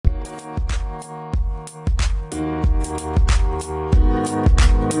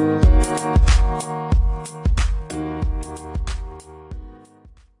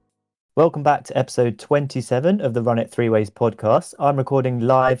Welcome back to episode 27 of the Run It Three Ways podcast. I'm recording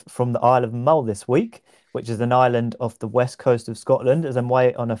live from the Isle of Mull this week, which is an island off the west coast of Scotland, as I'm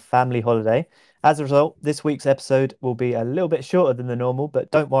away on a family holiday. As a result, this week's episode will be a little bit shorter than the normal, but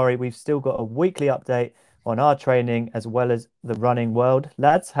don't worry, we've still got a weekly update on our training as well as the running world.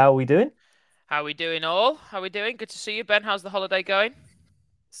 Lads, how are we doing? How we doing all? How we doing? Good to see you, Ben. How's the holiday going?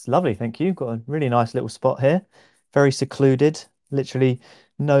 It's lovely, thank you. Got a really nice little spot here, very secluded, literally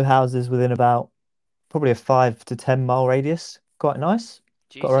no houses within about probably a 5 to 10 mile radius. Quite nice.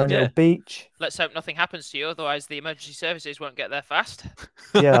 Got our own Jesus. little Yeah. beach. Let's hope nothing happens to you, otherwise the emergency services won't get there fast.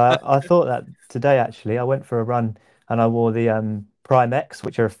 Yeah, I thought that today actually. I went for a run and I wore the Prime X,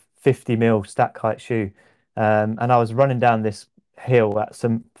 which are a 50 mil stack height shoe. And I was running down this hill at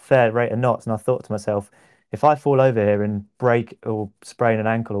some fair rate of knots, and I thought to myself, if I fall over here and break or sprain an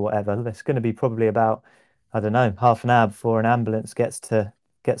ankle or whatever, there's going to be probably about, I don't know, half an hour before an ambulance gets to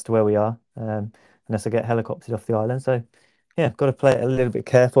where we are, unless I get helicoptered off the island. So yeah, got to play it a little bit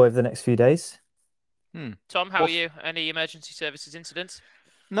careful over the next few days. Tom, how are What's you? Any emergency services incidents?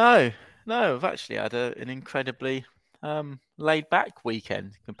 No, no, I've actually had an incredibly laid back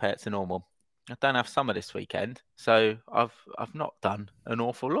weekend compared to normal. I don't have summer this weekend, so I've not done an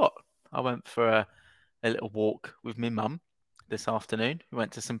awful lot. I went for a little walk with my mum this afternoon. We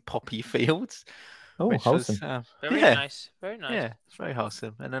went to some poppy fields, Oh, which wholesome. was Very yeah, nice. Very nice. yeah, it's very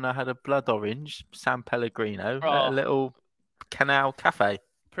wholesome. And then I had a blood orange San Pellegrino at Oh, a little canal cafe. So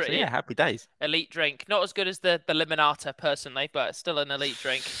pretty yeah, happy days. elite drink. Not as good as the limonata personally, but still an elite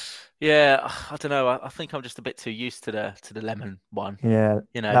drink. Yeah, I don't know. I think I'm just a bit too used to the lemon one. Yeah,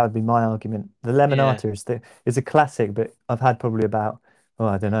 You that know, would be my argument. The yeah. Lemonata is a classic, but I've had probably about, oh,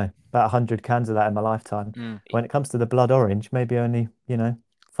 I don't know, about 100 cans of that in my lifetime. Mm. When it comes to the blood orange, maybe only,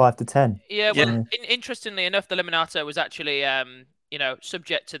 5 to 10. Yeah, well, Yeah. Yeah. interestingly enough, the limonata was actually,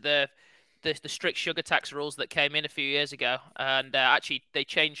 subject to the strict sugar tax rules that came in a few years ago, and actually they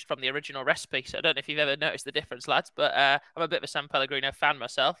changed from the original recipe. So I don't know if you've ever noticed the difference, lads, but I'm a bit of a San Pellegrino fan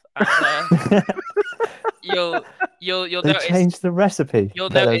myself, and you'll you'll They notice changed the recipe. you'll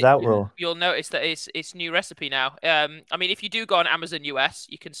Bet those notice outraw. you'll notice that it's new recipe now. I mean, if you do go on Amazon US,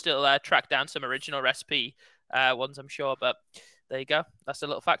 you can still track down some original recipe ones, I'm sure. But there you go. That's a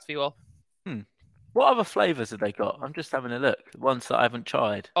little fact for you all. Hmm. What other flavors have they got? I'm just having a look. Ones that I haven't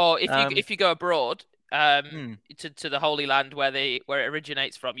tried. Or if you Um, if you go abroad, hmm. to the Holy Land where it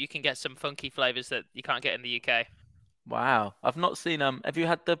originates from, you can get some funky flavors that you can't get in the UK. Wow. I've not seen have you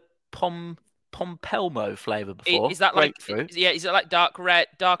had the pompelmo flavor before? Is that like Grapefruit? yeah? Is it like dark red?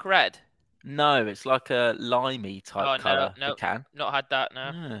 Dark red? No, it's like a limey Oh type no, color, the no, can. not had that. No.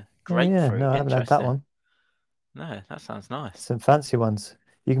 Yeah. Oh yeah, Grapefruit. no, I haven't had that Interesting. one. No, that sounds nice. Some fancy ones.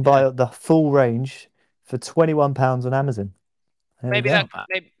 You can Yeah. buy the full range for £21 on Amazon. There we Maybe go.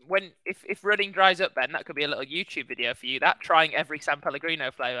 when if running dries up, Ben, that could be a little YouTube video for you. That trying every San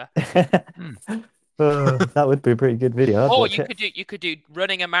Pellegrino flavor. Hmm. That would be a pretty good video. I'd Or watch it. you could do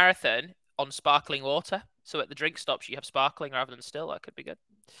running a marathon on sparkling water. So at the drink stops you have sparkling rather than still. That could be good.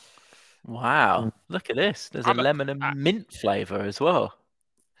 Mm. Wow. Look at this. There's a I'm a lemon I, and mint flavor as well.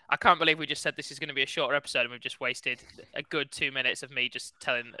 I can't believe we just said this is going to be a shorter episode and we've just wasted a good 2 minutes of me just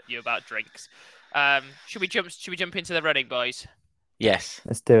telling you about drinks. Should we jump into the running, boys? Yes.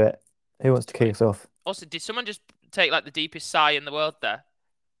 Let's do it. Who wants to kick us off? Also, did someone just take like the deepest sigh in the world there?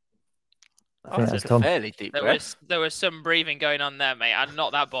 I I think that was took a Tom. fairly deep There breath. was some breathing going on there, mate, and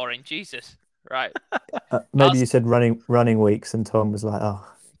not that boring. Jesus. Right. Maybe I'll you said running weeks, and Tom was like, "Oh,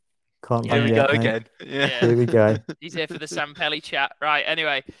 can't Here run we Yeah. go yet, mate." again. Yeah. Here we go. He's here for the Sam Pelly chat. Right.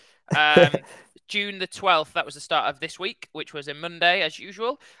 Anyway, um, June the 12th, that was the start of this week, which was a Monday as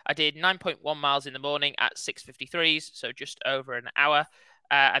usual. I did 9.1 miles in the morning at 6:53s, so just over an hour.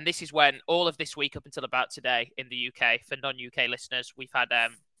 And this is when all of this week up until about today in the UK, for non-UK listeners, we've had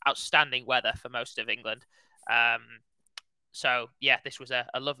outstanding weather for most of England. So yeah, this was a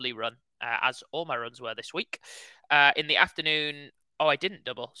lovely run, as all my runs were this week. In the afternoon, oh, I didn't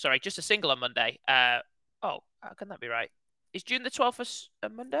double. Sorry, just a single on Monday. How can that be right? Is June the 12th a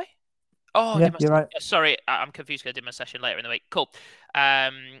Monday? Oh, Yeah, you're right. sorry, I'm confused because I did my session later in the week. Cool.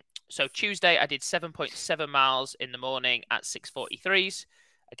 So Tuesday I did 7.7 miles in the morning at 6:43s.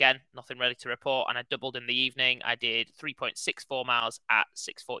 Again, nothing really to report. And I doubled in the evening. I did 3.64 miles at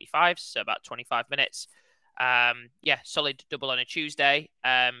 6:45, so about 25 minutes. Yeah, solid double on a Tuesday.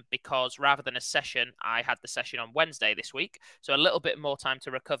 Because rather than a session, I had the session on Wednesday this week, so a little bit more time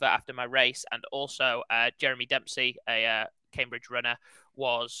to recover after my race. And also, Jeremy Dempsey, a Cambridge runner,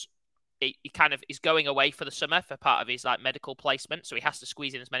 he kind of is going away for the summer for part of his like medical placement, so he has to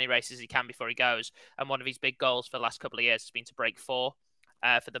squeeze in as many races as he can before he goes. And one of his big goals for the last couple of years has been to break 4.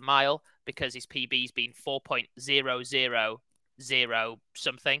 for the mile because his PB's been 4.000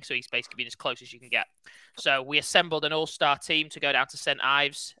 something. So he's basically been as close as you can get. So we assembled an all-star team to go down to St.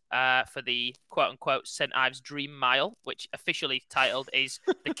 Ives for the quote-unquote St. Ives Dream Mile, which officially titled is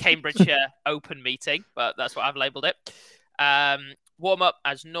the Cambridgeshire Open Meeting, but that's what I've labelled it. Warm up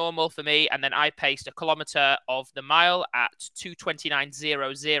as normal for me, and then I paced a kilometre of the mile at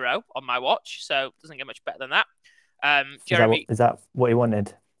 2:29.00 on my watch, so it doesn't get much better than that. Jeremy, is that what you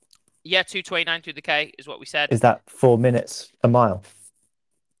wanted? Yeah, 2:29 through the K is what we said. Is that 4 minutes a mile?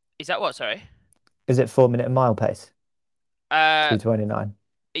 Is that what? Sorry. Is it 4 minute a mile pace? 2:29.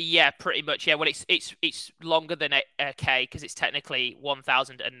 Yeah, pretty much. Yeah, well, it's longer than a K because it's technically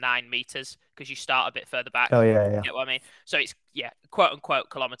 1,009 meters because you start a bit further back. Oh yeah. You get what I mean? So it's quote unquote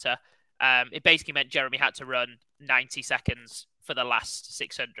kilometer. It basically meant Jeremy had to run 90 seconds for the last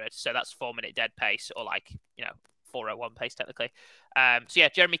 600. So that's 4 minute dead pace, or 4:01 pace technically. So yeah,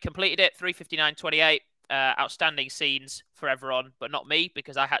 Jeremy completed it 3:59.28. Outstanding scenes for everyone, but not me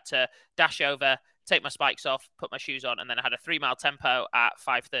because I had to dash over, take my spikes off, put my shoes on, and then I had a 3 mile tempo at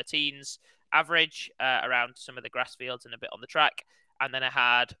 5:13's average around some of the grass fields and a bit on the track. And then I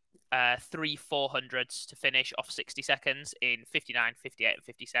had 3 400s to finish off 60 seconds in 59, 58, and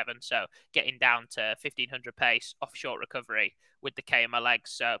 57. So getting down to 1,500 pace off short recovery with the K in my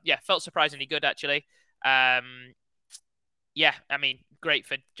legs. So yeah, felt surprisingly good actually. Yeah, I mean, great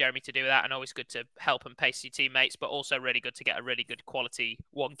for Jeremy to do that and always good to help and pace your teammates, but also really good to get a really good quality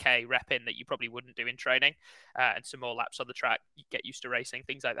 1K rep in that you probably wouldn't do in training and some more laps on the track. You get used to racing,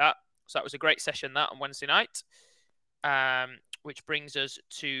 things like that. So that was a great session that on Wednesday night, which brings us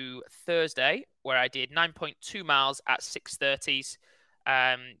to Thursday where I did 9.2 miles at 6:30s.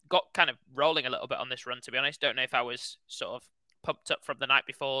 Got kind of rolling a little bit on this run, to be honest. Don't know if I was sort of pumped up from the night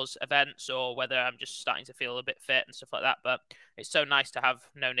before's events or whether I'm just starting to feel a bit fit and stuff like that, but it's so nice to have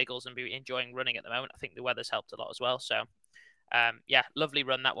no niggles and be enjoying running at the moment. I think the weather's helped a lot as well. So yeah, lovely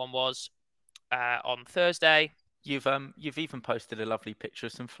run that one was on Thursday. You've even posted a lovely picture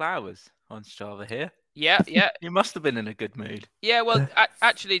of some flowers on Strava here. Yeah. You must have been in a good mood. Yeah, well,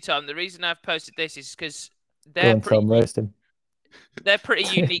 actually, Tom, the reason I've posted this is because they're pretty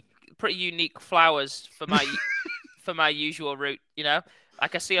unique flowers for my usual route, you know.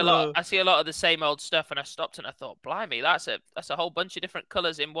 Like I see a lot of the same old stuff, and I stopped and I thought, blimey, that's a whole bunch of different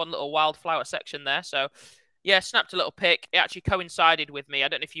colours in one little wildflower section there. So yeah, snapped a little pic. It actually coincided with me. I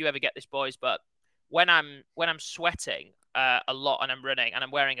don't know if you ever get this, boys, but when I'm sweating a lot and I'm running and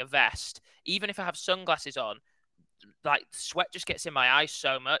I'm wearing a vest, even if I have sunglasses on, like sweat just gets in my eyes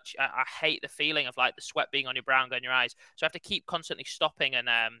so much. I hate the feeling of like the sweat being on your brow and going in your eyes. So I have to keep constantly stopping and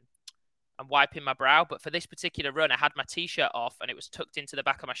wiping my brow. But for this particular run, I had my t-shirt off and it was tucked into the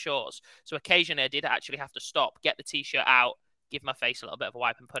back of my shorts. So occasionally I did actually have to stop, get the t-shirt out, give my face a little bit of a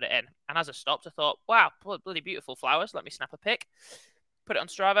wipe and put it in. And as I stopped, I thought, wow, bloody beautiful flowers. Let me snap a pic, put it on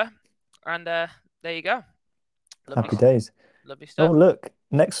Strava, and there you go. Happy days. Lovely stuff. Oh, look,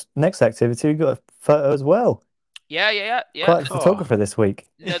 next activity, we've got a photo as well. Yeah. Quite a photographer this week.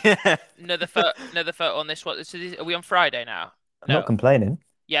 Another photo on this one. So are we on Friday now? I'm not complaining.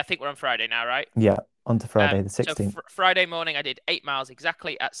 Yeah, I think we're on Friday now, right? Yeah, on to Friday the 16th. So Friday morning, I did 8 miles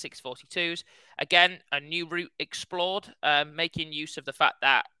exactly at 6:42s. Again, a new route explored, making use of the fact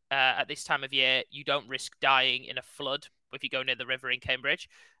that at this time of year, you don't risk dying in a flood if you go near the river in Cambridge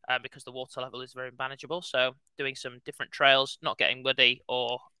because the water level is very manageable. So doing some different trails, not getting muddy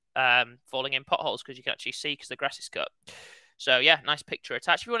or falling in potholes because you can actually see because the grass is cut. So yeah, nice picture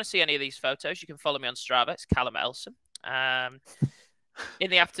attached. If you want to see any of these photos, you can follow me on Strava. It's Callum Elson. In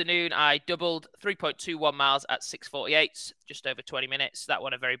the afternoon, I doubled 3.21 miles at 6:48, just over 20 minutes. That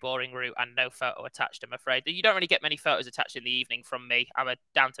one a very boring route and no photo attached, I'm afraid. You don't really get many photos attached in the evening from me. I'm a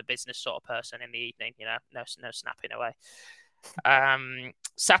down to business sort of person in the evening, you know, no snapping away.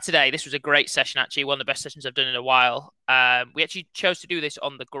 Saturday, this was a great session, actually, one of the best sessions I've done in a while. We actually chose to do this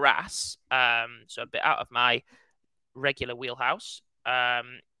on the grass, so a bit out of my regular wheelhouse.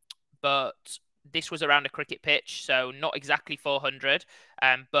 But this was around a cricket pitch, so not exactly 400.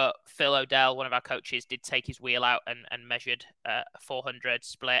 But Phil O'Dell, one of our coaches, did take his wheel out and measured a 400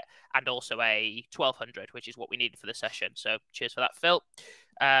 split and also a 1200, which is what we needed for the session. So cheers for that, Phil.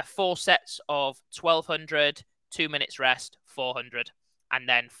 4 sets of 1200, 2 minutes rest, 400, and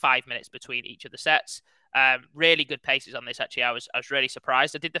then 5 minutes between each of the sets. Really good paces on this, actually. I was really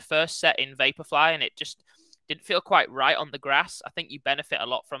surprised. I did the first set in Vaporfly, and it just didn't feel quite right on the grass. I think you benefit a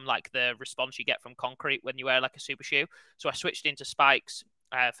lot from like the response you get from concrete when you wear like a super shoe. So I switched into spikes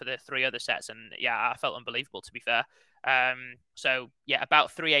for the 3 other sets, and yeah, I felt unbelievable, to be fair. So yeah,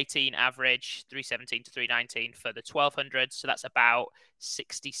 about 318 average, 317 to 319 for the 1200. So that's about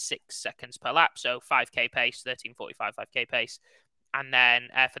 66 seconds per lap. So 5k pace, 13:45 5k pace. And then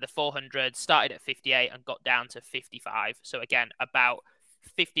for the 400, started at 58 and got down to 55. So again, about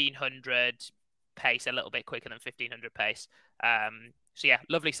 1500 pace, a little bit quicker than 1500 pace. So yeah,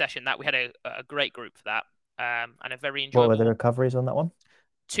 lovely session. That we had a great group for that, and a very What were enjoyable. the recoveries on that one?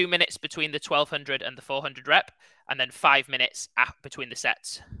 2 minutes between the 1200 and the 400 rep, and then 5 minutes between the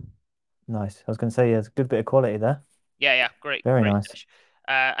sets. Nice. I was going to say, yeah, there's a good bit of quality there. Yeah, great. Very great nice. session.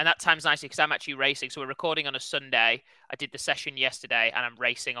 And that time's nicely because I'm actually racing. So we're recording on a Sunday. I did the session yesterday and I'm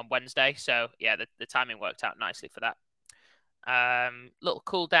racing on Wednesday. So yeah, the timing worked out nicely for that. Little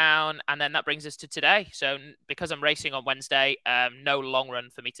cool down, and then that brings us to today. So because I'm racing on Wednesday, no long run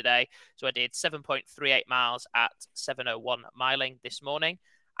for me today. So I did 7.38 miles at 7:01 miling this morning.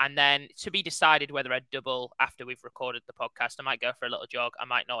 And then to be decided whether I'd double after we've recorded the podcast. I might go for a little jog. I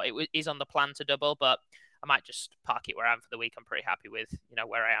might not. It is on the plan to double, but I might just park it where I am for the week. I'm pretty happy with,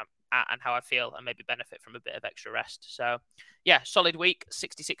 where I am at and how I feel, and maybe benefit from a bit of extra rest. So yeah, solid week,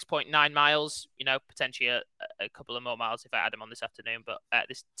 66.9 miles, potentially a couple of more miles if I add them on this afternoon, but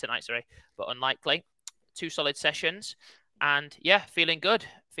tonight, but unlikely. 2 solid sessions, and yeah, feeling good,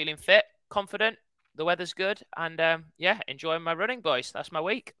 feeling fit, confident. The weather's good, and yeah, enjoying my running, boys. That's my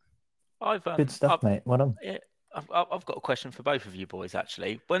week. Good stuff, mate. Well done. I've got a question for both of you boys,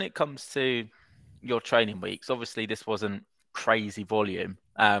 actually. When it comes to your training weeks, obviously this wasn't crazy volume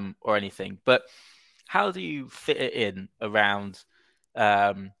or anything, but how do you fit it in around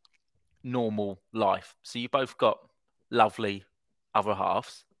normal life? So you both got lovely other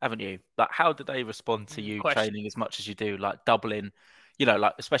halves, haven't you? Like, how do they respond to you training as much as you do, like doubling,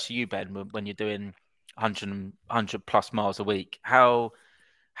 like especially you, Ben, when you're doing 100 plus miles a week? How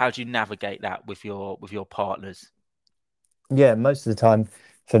do you navigate that with your partners? Yeah, most of the time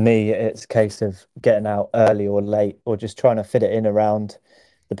for me, it's a case of getting out early or late, or just trying to fit it in around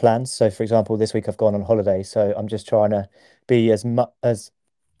the plans. So, for example, this week I've gone on holiday, so I'm just trying to be as much as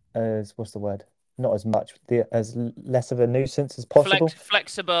what's the word? Not as much, as less of a nuisance as possible.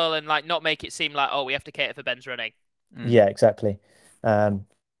 Flexible and like not make it seem like, oh, we have to cater for Ben's running. Yeah, exactly. Very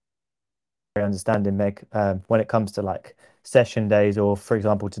understanding, Meg. When it comes to like session days, or for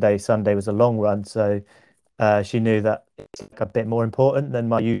example, today Sunday was a long run, so she knew that it's like a bit more important than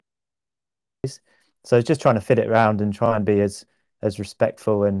my usual. So it's just trying to fit it around and try and be as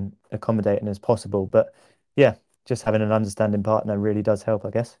respectful and accommodating as possible. But yeah, just having an understanding partner really does help, I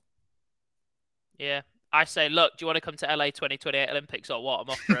guess. Yeah. I say, look, do you want to come to LA 2028 Olympics or what? I'm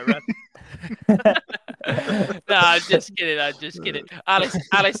off for a run. No, I'm just kidding.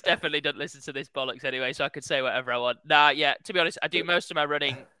 Alice definitely doesn't listen to this bollocks anyway, so I could say whatever I want. Nah, yeah, to be honest, I do most of my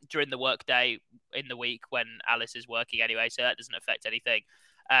running during the work day in the week when Alice is working anyway, so that doesn't affect anything.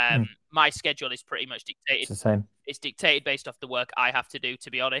 My schedule is pretty much dictated. It's the same. It's dictated based off the work I have to do,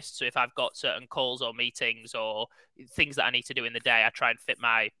 to be honest. So if I've got certain calls or meetings or things that I need to do in the day, I try and fit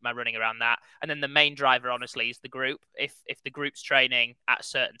my running around that. And then the main driver, honestly, is the group. If the group's training at a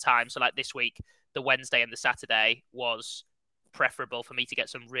certain time, so like this week, the Wednesday and the Saturday was preferable for me to get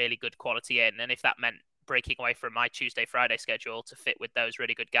some really good quality in. And if that meant breaking away from my Tuesday, Friday schedule to fit with those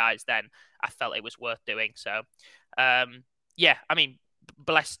really good guys, then I felt it was worth doing. So, yeah, I mean,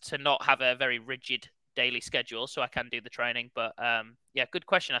 blessed to not have a very rigid daily schedule, so I can do the training. But yeah, good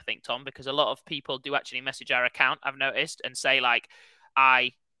question, I think, Tom, because a lot of people do actually message our account, I've noticed, and say like,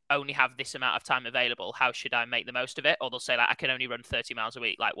 I only have this amount of time available. How should I make the most of it? Or they'll say like, I can only run 30 miles a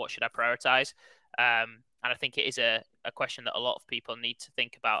week. Like, what should I prioritize? And I think it is a question that a lot of people need to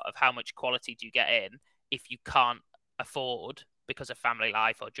think about, of how much quality do you get in if you can't afford, because of family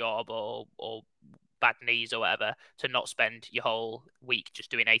life or job or bad knees or whatever, to not spend your whole week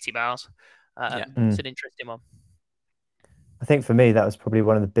just doing 80 miles. It's an interesting one. I think for me, that was probably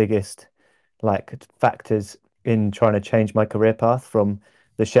one of the biggest like factors in trying to change my career path from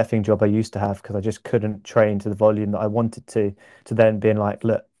the chefing job I used to have, because I just couldn't train to the volume that I wanted to then being like,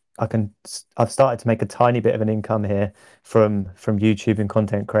 look, I've started to make a tiny bit of an income here from YouTube and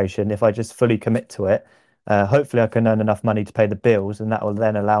content creation. If I just fully commit to it, hopefully I can earn enough money to pay the bills, and that will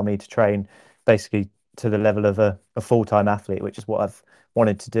then allow me to train basically to the level of a full-time athlete, which is what I've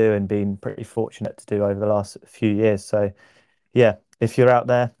wanted to do and been pretty fortunate to do over the last few years. So yeah, if you're out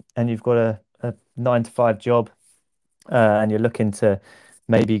there and you've got a 9 to 5 job, and you're looking to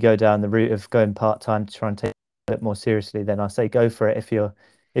maybe go down the route of going part-time to try and take it a bit more seriously, then I say go for it if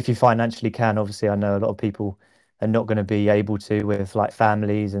you financially can. Obviously, I know a lot of people are not going to be able to, with like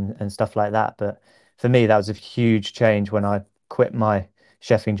families and stuff like that. But for me, that was a huge change when I quit my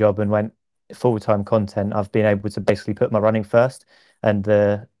chefing job and went full-time content, I've been able to basically put my running first, and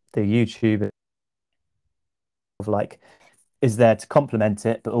the YouTube of like is there to complement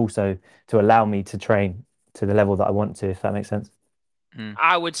it, but also to allow me to train to the level that I want to, if that makes sense. Mm.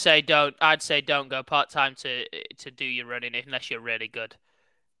 I would say don't. I'd say don't go part time to do your running unless you're really good. Mm.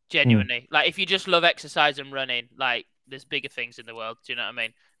 Genuinely, like if you just love exercise and running, like there's bigger things in the world. Do you know what I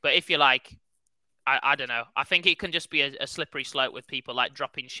mean? But if you're like, I don't know. I think it can just be a slippery slope with people like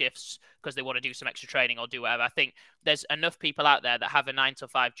dropping shifts because they want to do some extra training or do whatever. I think there's enough people out there that have a 9 to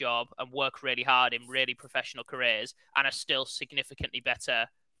 5 job and work really hard in really professional careers and are still significantly better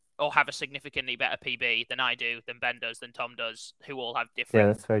or have a significantly better PB than I do, than Ben does, than Tom does, who all have Yeah, different.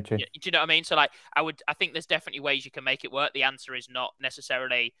 that's very true. Do you know what I mean? So like, I think there's definitely ways you can make it work. The answer is not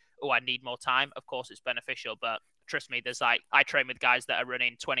necessarily, oh, I need more time. Of course, it's beneficial, but trust me, there's like, I train with guys that are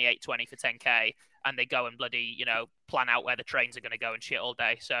running 28:20 for 10K and they go and bloody, plan out where the trains are going to go and shit all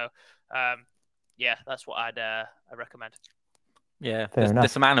day. So, yeah, that's what I recommend. Yeah, Fair there's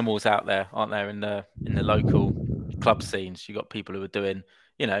enough. some animals out there, aren't there, in the local club scenes? You got people who are doing,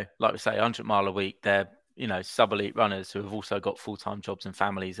 like we say, 100 mile a week. They're sub-elite runners who have also got full-time jobs and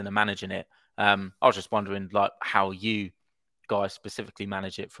families and are managing it. I was just wondering, like, how you guys specifically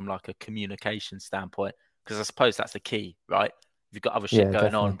manage it from like a communication standpoint, because I suppose that's the key, right? You've got other shit Yeah,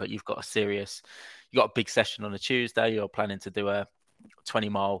 going on, definitely. but you got a big session on a Tuesday. You're planning to do a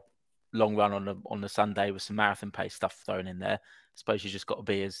 20-mile long run on the Sunday with some marathon pace stuff thrown in there. I suppose you just got to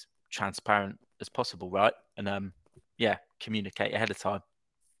be as transparent as possible, right? And yeah, communicate ahead of time.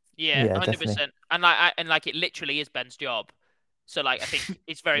 Yeah, Yeah, definitely. 100%. And like it literally is Ben's job. So like I think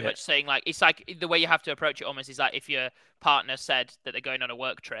it's very Yeah. much saying like it's like the way you have to approach it almost is like if your partner said that they're going on a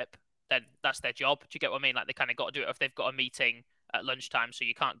work trip, then that's their job. Do you get what I mean? Like they kind of got to do it if they've got a meeting at lunchtime, so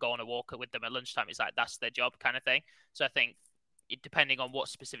you can't go on a walk with them at lunchtime. It's like that's their job kind of thing. So I think depending on what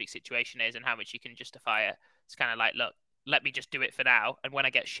specific situation is and how much you can justify it, it's kind of like, look, let me just do it for now, and when I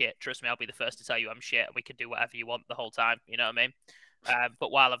get shit, trust me, I'll be the first to tell you I'm shit, and we can do whatever you want the whole time. You know what I mean?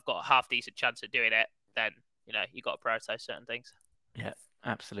 But while I've got a half decent chance at doing it, then you got to prioritize certain things. Yeah,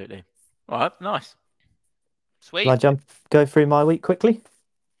 absolutely. All right, nice. Shall Sweet. I go through my week quickly?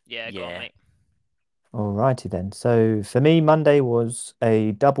 Yeah, go on, Yeah. mate. Alrighty then. So for me, Monday was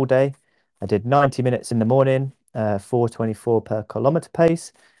a double day. I did 90 minutes in the morning, 4:24 per kilometer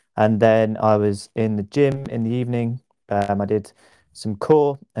pace. And then I was in the gym in the evening. I did some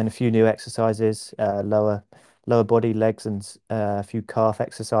core and a few new exercises, lower body, legs, and a few calf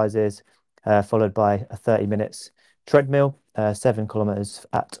exercises, followed by a 30 minutes treadmill, 7 kilometers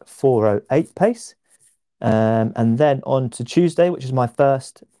at 4:08 pace. And then on to Tuesday, which is my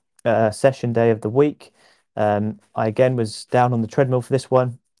first session day of the week. I again was down on the treadmill for this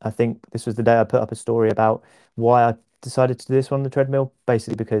one. I think this was the day I put up a story about why I decided to do this one on the treadmill,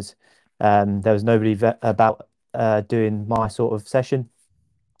 basically because there was nobody about doing my sort of session.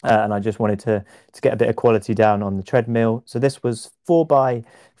 And I just wanted to get a bit of quality down on the treadmill. So this was 4 by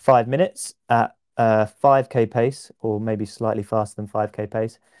 5 minutes at 5K pace, or maybe slightly faster than 5K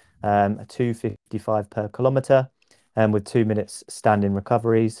pace, 2:55 per kilometer, and with 2 minutes standing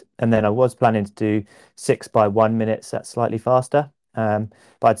recoveries. And then I was planning to do 6 by 1 minutes, that's slightly faster. But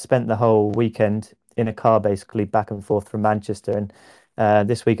I'd spent the whole weekend in a car basically back and forth from Manchester. And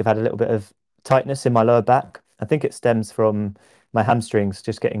this week I've had a little bit of tightness in my lower back. I think it stems from my hamstrings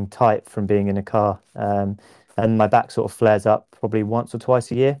just getting tight from being in a car. And my back sort of flares up probably once or twice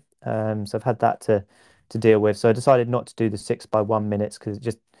a year. So I've had that to deal with. So I decided not to do the 6 by 1 minutes because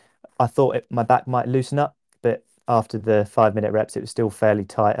I thought my back might loosen up, but after the 5 minute reps, it was still fairly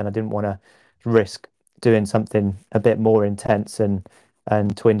tight, and I didn't want to risk doing something a bit more intense and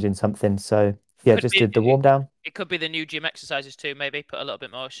twinging something. So yeah, Could just be did the warm down. it could be the new gym exercises too. Maybe put a little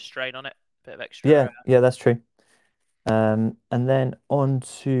bit more strain on it, bit of extra. Yeah, yeah, that's true. And then on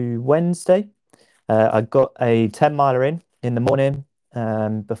to Wednesday. I got a 10 miler in the morning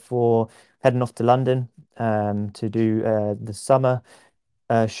before heading off to London to do the summer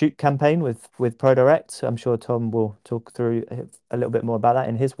shoot campaign with ProDirect. I'm sure Tom will talk through a little bit more about that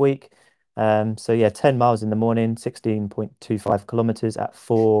in his week. So yeah, 10 miles in the morning, 16.25 kilometers at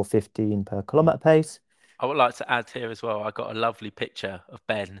 4:15 per kilometer pace. I would like to add here as well, I got a lovely picture of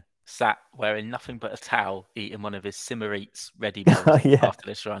Ben sat wearing nothing but a towel, eating one of his Simmer Eats ready meals Yeah. after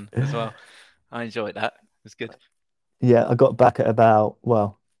this run as well. I enjoyed that. It was good. Yeah, I got back at about,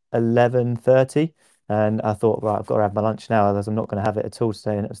 well, 11:30, and I thought, right, I've got to have my lunch now, otherwise I'm not going to have it at all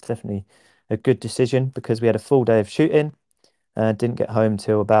today. And it was definitely a good decision because we had a full day of shooting. Didn't get home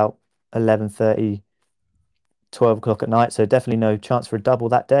till about 11:30, 12 o'clock at night. So definitely no chance for a double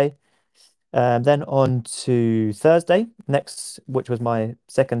that day. Then on to Thursday next, which was my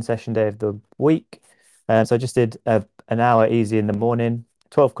second session day of the week. So I just did an hour easy in the morning,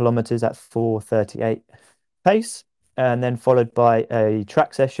 12 kilometers at 4:38 pace, and then followed by a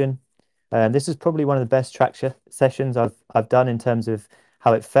track session. This is probably one of the best sessions I've done in terms of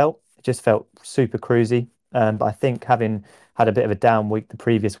how it felt. It just felt super cruisy. But I think having had a bit of a down week the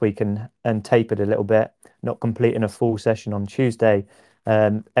previous week and tapered a little bit, not completing a full session on Tuesday,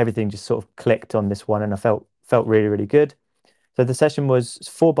 everything just sort of clicked on this one, and I felt really really good. So the session was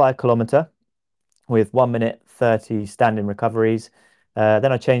 4 by a kilometer with 1 minute 30 standing recoveries.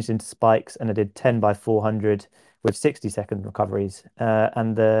 Then I changed into spikes and I did 10 by 400 with 60-second recoveries.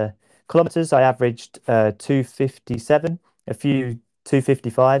 And the kilometers I averaged 257, a few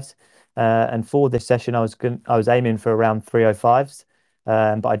 255s. And for this session, I was aiming for around 305s,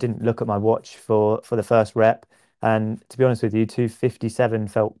 but I didn't look at my watch for the first rep. And to be honest with you, 257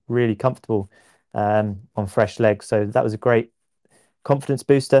 felt really comfortable on fresh legs. So that was a great confidence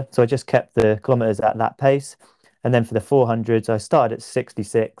booster. So I just kept the kilometers at that pace. And then for the 400s, I started at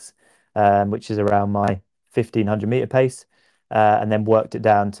 66, which is around my 1500-meter pace, and then worked it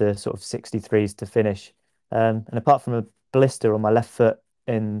down to sort of 63s to finish. And apart from a blister on my left foot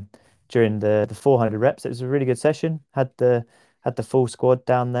in during the 400 reps, it was a really good session. Had the full squad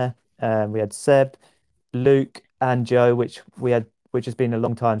down there. We had Seb, Luke, and Joe, which has been a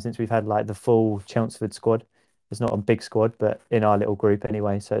long time since we've had like the full Chelmsford squad. It's not a big squad, but in our little group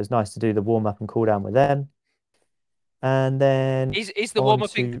anyway. So it's nice to do the warm up and cool down with them. And then Is the on warm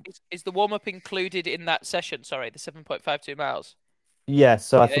up to is the warm up included in that session? Sorry, the 7.52 miles. yeah,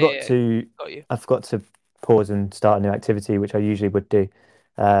 so Yeah, yeah, yeah. Got you. I forgot to pause and start a new activity, which I usually would do.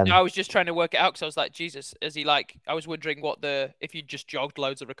 No, I Um, was just trying to work it out because I was like, Jesus, is he like? I was wondering if you just jogged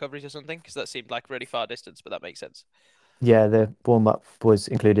loads of recoveries or something, because that seemed like really far distance, but that makes sense. yeah, the warm up was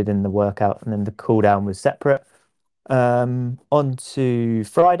included in the workout, and then the cool down was separate. On to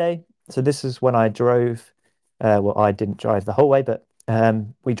Friday. So this is when I drove. Well, I didn't drive the whole way, but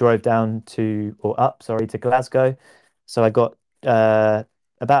we drove down to or up, sorry, to Glasgow. So I got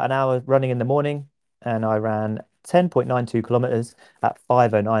about an hour running in the morning, and I ran 10.92 kilometers at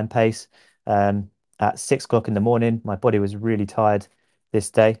 5:09 pace. At 6 o'clock in the morning, my body was really tired this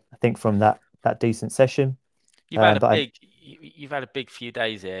day. I think from that decent session. But I You've had a big few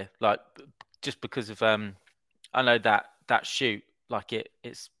days here, like just because of I know that shoot, like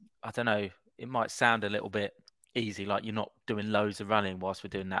it's I don't know, it might sound a little bit easy, like you're not doing loads of running whilst we're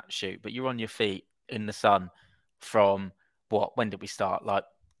doing that shoot, but you're on your feet in the sun from what? When did we start? Like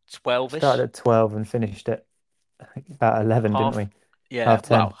 12-ish, started at 12 and finished at I think about 11, didn't half. we? Yeah, Half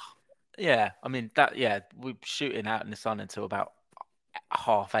 10. well, yeah. I mean that. Yeah, we're shooting out in the sun until about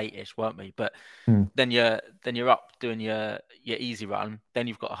half 8-ish, weren't we? But Hmm. then you're up doing your easy run. Then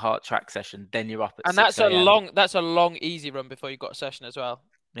you've got a hard track session. Then you're up at And 6 a.m. that's a long easy run before you got a session as well.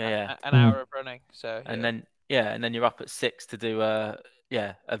 Yeah, yeah. An Hmm. hour of running. So And yeah. then and then you're up at 6 to do a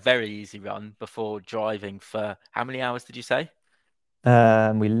very easy run before driving for how many hours did you say?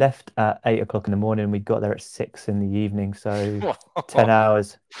 We left at 8 o'clock in the morning. We got there at 6 in the evening, so 10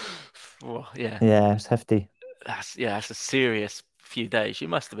 hours. Well, yeah, Yeah, it's hefty. that's a serious few days. You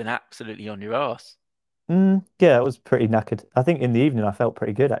must have been absolutely on your ass. Yeah, it was pretty knackered. I think in the evening I felt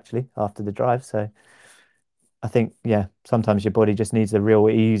pretty good actually after the drive. So I think, yeah, sometimes your body just needs a real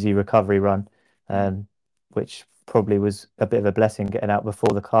easy recovery run, Mm, um, which probably was a bit of a blessing getting out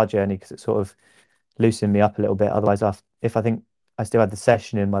before the car journey because it sort of loosened me up a little bit. Otherwise, if I think I still had the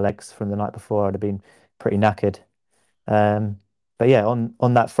session in my legs from the night before, I'd have been pretty knackered. Um, but yeah,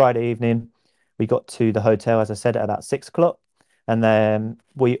 on that Friday evening, we got to the hotel, as I said, at about 6 o'clock, and then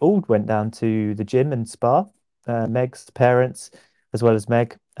we all went down to the gym and spa. Meg's parents, as well as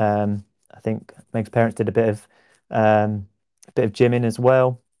Meg. I think Meg's parents did a bit of gymming as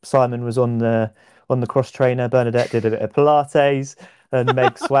well. Simon was on the cross trainer. Bernadette did a bit of Pilates, and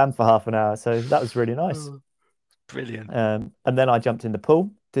Meg swam for half an hour. So that was really nice. mm. Brilliant. And then I jumped in the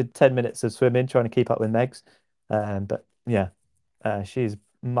pool, did 10 minutes of swimming, trying to keep up with Meg's. But yeah, she's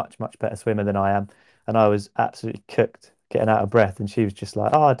much, much better swimmer than I am. And I was absolutely cooked getting out of breath. And she was just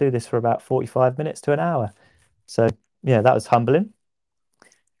like, oh, I'll do this for about 45 minutes to an hour. So yeah, that was humbling.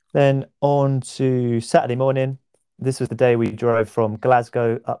 Then on to Saturday morning. This was the day we drove from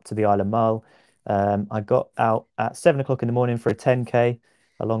Glasgow up to the Isle of Mull. I got out at 7 o'clock in the morning for a 10K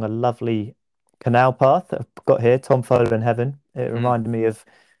along a lovely canal path that I've got here, Tom Fowler in Heaven. It Mm. reminded me of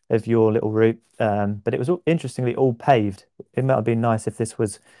your little route, but it was interestingly all paved. It might have been nice if this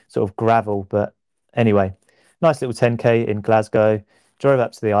was sort of gravel, but anyway, nice little 10K in Glasgow. Drove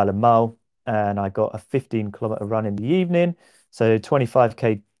up to the Isle of Mull, and I got a 15-kilometer run in the evening. So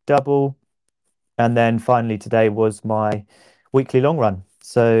 25K double. And then finally today was my weekly long run.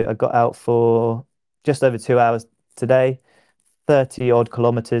 So I got out for just over 2 hours today, 30 odd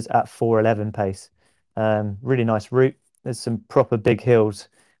kilometers at 4:11 pace. Really nice route. There's some proper big hills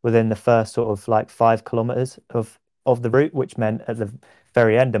within the first sort of like 5 kilometers of the route, which meant at the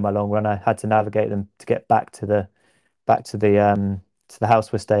very end of my long run, I had to navigate them to get back to the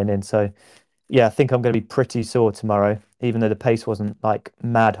house we're staying in. So yeah, I think I'm going to be pretty sore tomorrow, even though the pace wasn't like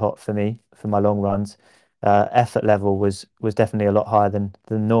mad hot for me for my long runs. Effort level was definitely a lot higher than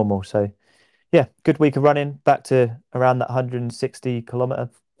normal. So yeah, good week of running, back to around that 160 kilometer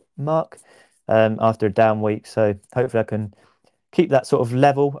mark after a down week. So hopefully I can keep that sort of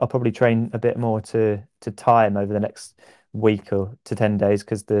level. I'll probably train a bit more to time over the next week or to 10 days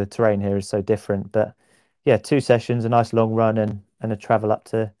because the terrain here is so different. But yeah, 2 sessions, a nice long run and a travel up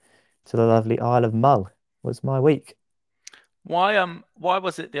to the lovely Isle of Mull was my week. Why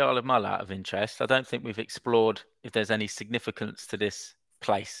was it the Isle of Mull out of interest? I don't think we've explored if there's any significance to this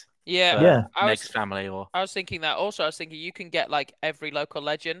place Yeah, for Yeah, Meg's family or. I was thinking that. Also, I was thinking you can get like every local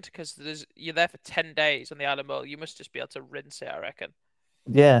legend because you're there for 10 days on the Isle of Mull. You must just be able to rinse it, I reckon.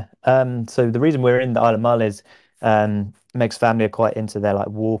 yeah. So the reason we're in the Isle of Mull is Meg's family are quite into their like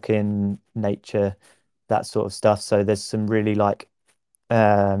walking nature, that sort of stuff. So there's some really like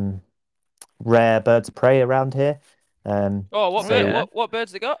um rare birds of prey around here. Oh, Oh yeah. what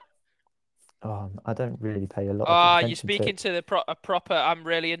birds they got? I don't really pay a lot of Ah, you're attention to speaking it. to a proper. I'm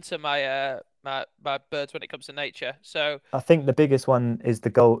really into my birds when it comes to nature. So, I think the biggest one is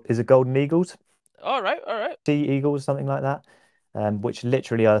a golden eagles, all right, all right. sea eagles, something like that, which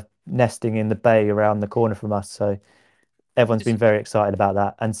literally are nesting in the bay around the corner from us. So everyone's Just been very excited about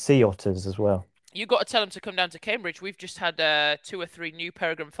that, and sea otters as well. you got to tell them to come down to Cambridge. We've just had 2 or 3 new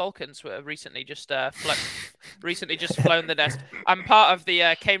peregrine falcons who have recently just flown the nest. I'm part of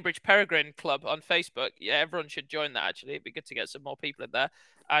the Cambridge Peregrine Club on Facebook. Yeah, everyone should join that. Actually, it'd be good to get some more people in there.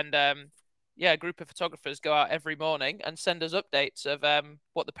 And yeah, a group of photographers go out every morning and send us updates of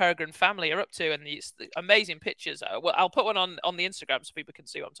what the peregrine family are up to, and these amazing pictures. Well, I'll put one on the Instagram so people can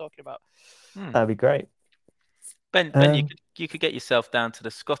see what I'm talking about. Hmm. That'd be great. Ben, you Um, could get yourself down to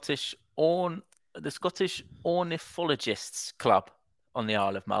the Scottish Ornithologists Club on the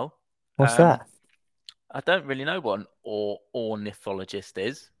Isle of Mull. what's that? I don't really know what an ornithologist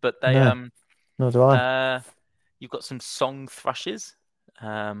is, but they No, nor do I. uh you've got some song thrushes,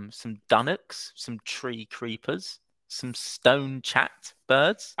 some dunnocks, some tree creepers, some stone chat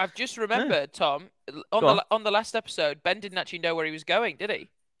birds. I've just Yeah, remembered, Tom, go on. on the last episode, Ben didn't actually know where he was going, did he?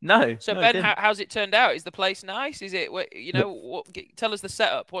 No, So no, it Ben, didn't. how's it turned out? Is the place nice? Is it The- tell us the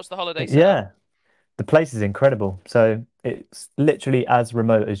setup. What's the holiday setup? yeah, the place is incredible. So it's literally as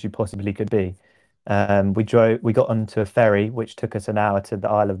remote as you possibly could be. We got onto a ferry, which took us an hour to the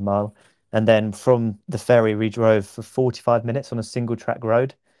Isle of Mull. And then from the ferry, we drove for 45 minutes on a single track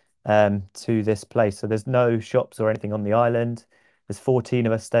road to this place. So there's no shops or anything on the island. There's 14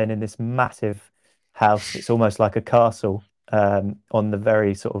 of us staying in this massive house. It's almost like a castle on the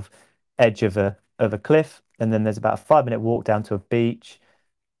very sort of edge of a cliff. And then there's about a 5 minute walk down to a beach.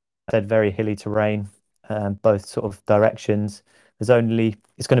 Said very hilly terrain, both sort of directions. It's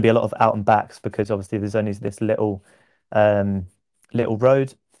going to be a lot of out and backs because obviously there's only this um, little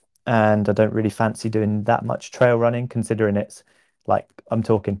road, and I don't really fancy doing that much trail running considering it's like I'm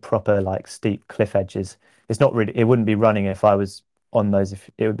talking proper like steep cliff edges. It's not really, it wouldn't be running if I was on those. If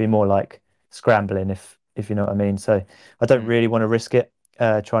it would be more like scrambling, if you know what I mean. So I don't Mm. really want to risk it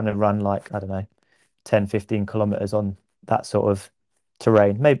trying to run like I don't know 10, 15 kilometers on that sort of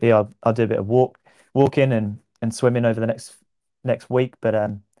terrain. Maybe I'll do a bit of walking and swimming over the next week. But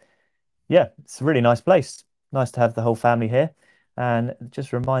yeah, it's a really nice place. Nice to have the whole family here. And it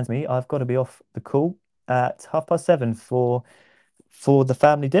just reminds me I've got to be off the call at 7:30 for the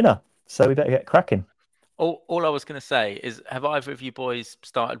family dinner. So we better get cracking. All I was going to say is, have either of you boys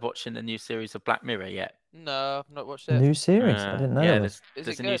started watching the new series of Black Mirror yet? No, I've not watched it. New series. I didn't know there Yeah, was. Is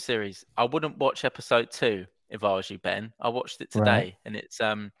there's it a new good? series. I wouldn't watch episode 2 if I was you, Ben. I watched it Right. today, and it's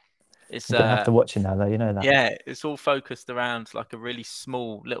I'm gonna have to watch it now though, you know that. yeah, it's all focused around like a really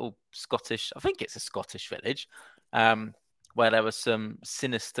small little Scottish. I think it's a Scottish village, um, where there was some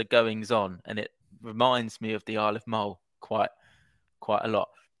sinister goings on, and it reminds me of the Isle of Mull quite a lot.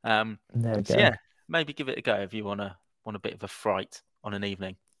 There we So go. yeah, maybe give it a go if you want a bit of a fright on an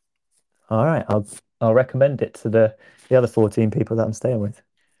evening. All right. I'll recommend it to the other 14 people that I'm staying with.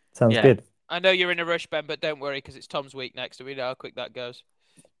 Sounds Yeah, good. I know you're in a rush, Ben, but don't worry because it's Tom's week next, and we know how quick that goes.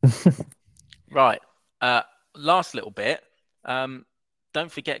 right. Last little bit. Um,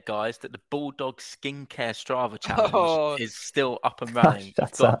 don't forget, guys, that the Bulldog Skincare Strava Challenge is still up and running.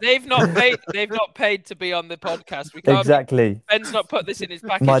 Shut up. They've not paid. They've not paid to be on the podcast. We can't. Exactly. Ben's not put this in his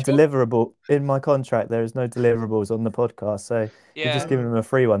package. My deliverable in my contract, there is no deliverables on the podcast, so you're just giving them a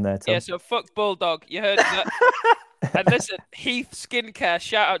free one there, Tom. Yeah, so fuck Bulldog. You heard that. And listen, Heath Skincare,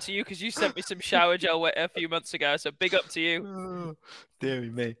 shout out to you because you sent me some shower gel a few months ago. So big up to you. Oh, dearie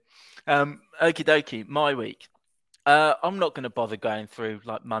me. Okie dokie, my week. I'm not going to bother going through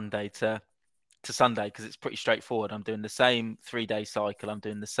like Monday to Sunday because it's pretty straightforward. I'm doing the same 3-day cycle. I'm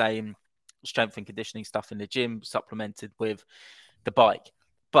doing the same strength and conditioning stuff in the gym, supplemented with the bike.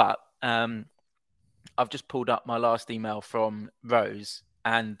 But I've just pulled up my last email from Rose,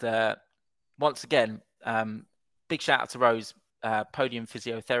 and once again, big shout out to Rose,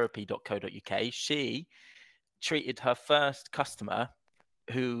 podiumphysiotherapy.co.uk. She treated her first customer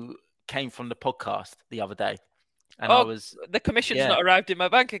who came from the podcast the other day. And the commission's not arrived in my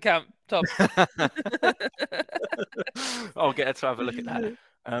bank account, Tom. I'll get her to have a look at that.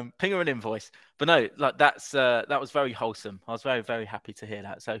 Ping her an invoice. But no, like that was very wholesome. I was very, very happy to hear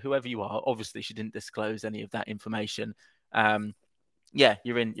that. So whoever you are, obviously she didn't disclose any of that information. Yeah,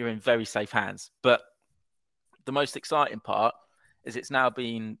 you're in very safe hands. But the most exciting part is it's now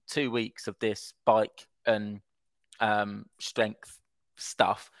been 2 weeks of this bike and strength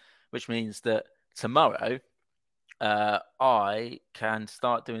stuff, which means that tomorrow I can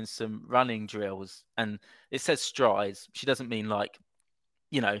start doing some running drills. And it says strides. She doesn't mean like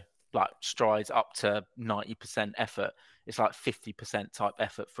strides up to 90% effort. It's like 50% type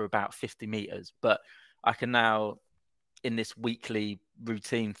effort for about 50 meters. But I can now, in this weekly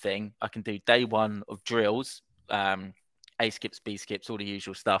routine thing, I can do day one of drills, A skips, B skips, all the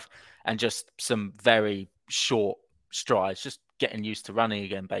usual stuff, and just some very short strides, just getting used to running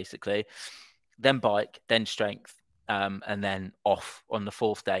again, basically. Then bike, then strength, and then off on the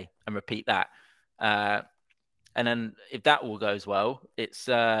 4th day and repeat that. And then if that all goes well, it's,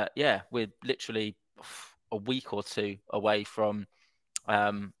 we're literally a week or two away from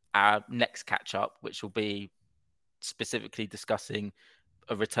our next catch up, which will be specifically discussing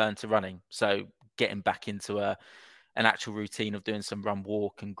a return to running. So getting back into an actual routine of doing some run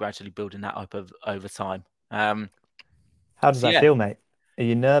walk and gradually building that up over time. How does that feel, mate? Are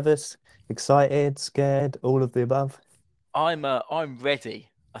you nervous, excited, scared, all of the above? I'm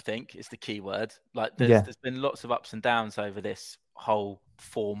ready, I think is the key word. Like there's been lots of ups and downs over this whole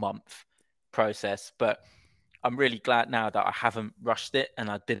 4-month process, but I'm really glad now that I haven't rushed it, and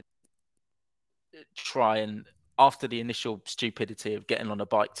I didn't try and, after the initial stupidity of getting on a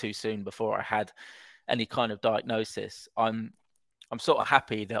bike too soon before I had any kind of diagnosis, I'm sort of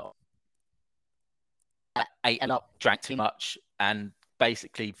happy that I ate a lot, drank too much, and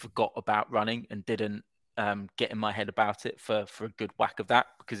basically forgot about running and didn't get in my head about it for a good whack of that,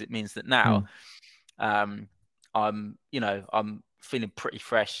 because it means that now I'm feeling pretty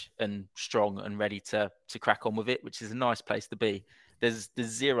fresh and strong and ready to crack on with it, which is a nice place to be. There's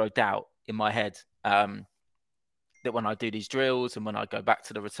zero doubt in my head that when I do these drills and when I go back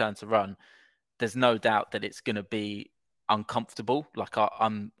to the return to run, there's no doubt that it's going to be uncomfortable. Like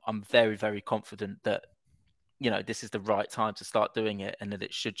I'm very, very confident that, this is the right time to start doing it, and that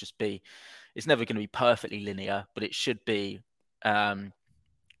it should just be, it's never going to be perfectly linear, but it should be, well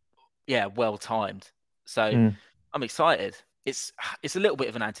timed. So I'm excited. It's a little bit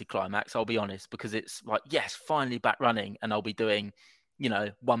of an anticlimax, I'll be honest, because it's like, yes, finally back running, and I'll be doing,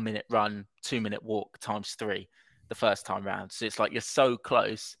 1 minute run, 2 minute walk times 3 the first time round. So it's like you're so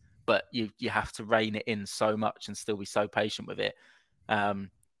close, but you have to rein it in so much and still be so patient with it.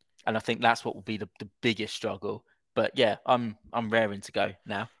 And I think that's what will be the biggest struggle. But yeah, I'm raring to go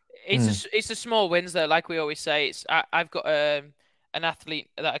now. It's the small wins though, like we always say. I've got an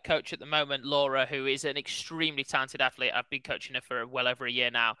athlete that I coach at the moment, Laura, who is an extremely talented athlete. I've been coaching her for well over a year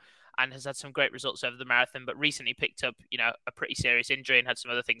now, and has had some great results over the marathon, but recently picked up, a pretty serious injury and had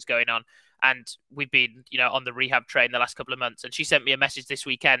some other things going on. And we've been, on the rehab train the last couple of months. And she sent me a message this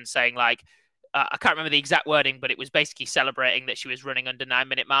weekend saying, like, I can't remember the exact wording, but it was basically celebrating that she was running under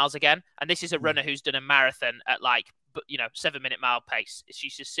 9-minute miles again. And this is a runner who's done a marathon at 7-minute mile pace.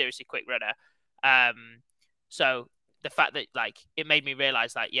 She's a seriously quick runner. So the fact that it made me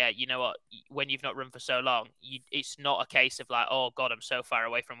realize that, you know what, when you've not run for so long, it's not a case of like, oh God, I'm so far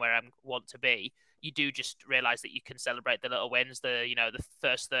away from where I want to be. You do just realize that you can celebrate the little wins, the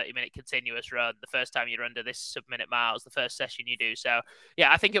first 30-minute continuous run, the first time you're under this sub-minute miles, the first session you do. So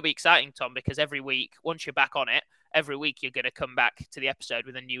yeah, I think it'll be exciting, Tom, because every week, once you're back on it, every week you're going to come back to the episode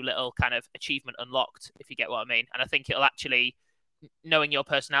with a new little kind of achievement unlocked, if you get what I mean. And I think it'll actually knowing your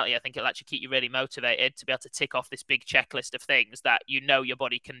personality, I think it'll actually keep you really motivated to be able to tick off this big checklist of things that your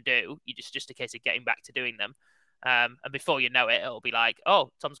body can do. You just a case of getting back to doing them. And before you know it, it'll be like,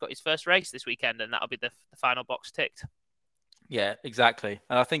 oh, Tom's got his first race this weekend, and that'll be the final box ticked. Yeah, exactly.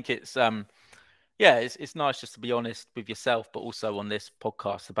 And I think it's it's nice just to be honest with yourself, but also on this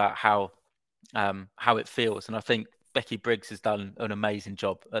podcast about how it feels. And I think Becky Briggs has done an amazing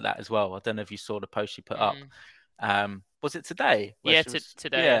job at that as well. I don't know if you saw the post she put up. Was it today? Yeah,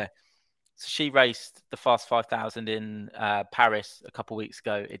 today. Yeah. So she raced the Fast 5000 in Paris a couple of weeks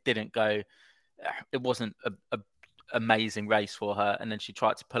ago. It didn't go. It wasn't a amazing race for her. And then she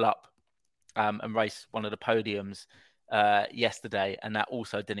tried to pull up and race one of the podiums yesterday, and that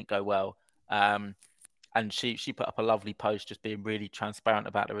also didn't go well. And she put up a lovely post just being really transparent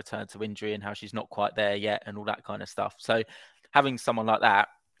about the return to injury and how she's not quite there yet and all that kind of stuff. So having someone like that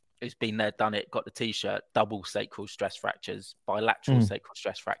who's been there, done it, got the T-shirt, double sacral stress fractures, bilateral sacral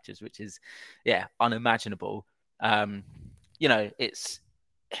stress fractures, which is, unimaginable.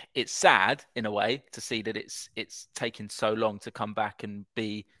 It's sad in a way to see that it's taken so long to come back and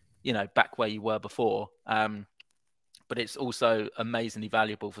be, back where you were before. But it's also amazingly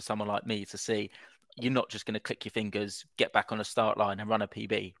valuable for someone like me to see you're not just going to click your fingers, get back on a start line and run a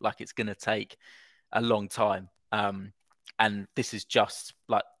PB. Like, it's going to take a long time. And this is just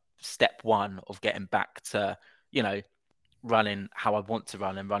like step one of getting back to, running how I want to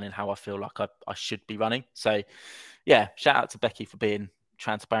run and running how I feel like I should be running. So yeah, shout out to Becky for being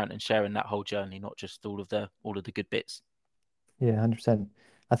transparent and sharing that whole journey, not just all of the good bits. Yeah, 100%.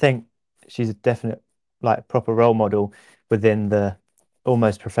 I think she's a definite proper role model within the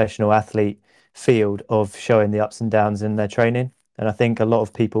almost professional athlete field of showing the ups and downs in their training. And I think a lot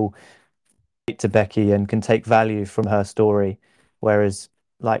of people relate to Becky and can take value from her story, whereas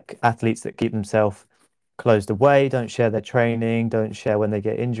athletes that keep themselves closed away, don't share their training, don't share when they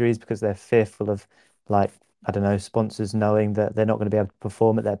get injuries because they're fearful of I don't know, sponsors knowing that they're not going to be able to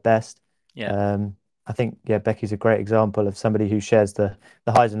perform at their best. I think Becky's a great example of somebody who shares the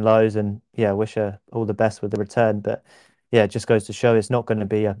highs and lows, and wish her all the best with the return. But it just goes to show it's not going to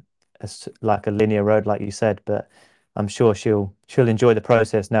be a linear road like you said, but I'm sure she'll enjoy the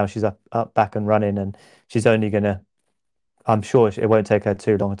process now she's up back and running, and she's only gonna, I'm sure it won't take her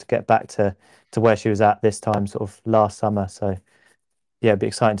too long to get back to where she was at this time sort of last summer. So it'd be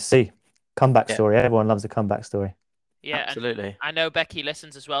exciting to see comeback story. Everyone loves a comeback story. Yeah, absolutely. And I know Becky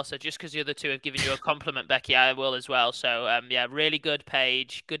listens as well, so just because the other two have given you a compliment, Becky, I will as well. So really good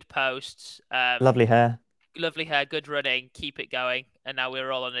page, good posts, lovely hair, good running. Keep it going, and now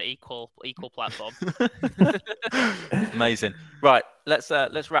we're all on an equal platform. Amazing. Right, let's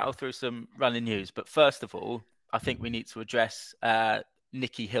rattle through some running news. But first of all, I think we need to address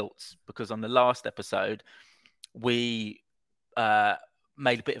Nikki Hiltz, because on the last episode we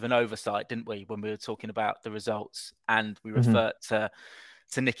made a bit of an oversight, didn't we, when we were talking about the results, and we referred to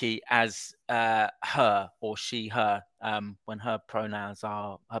Nikki as her or she, her, when her preferred pronouns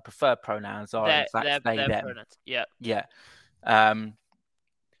are in fact they, them. Pronouns. Yeah.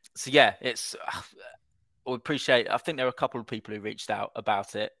 It's we appreciate. I think there were a couple of people who reached out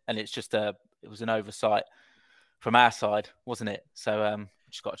about it, and it's just it was an oversight from our side, wasn't it? So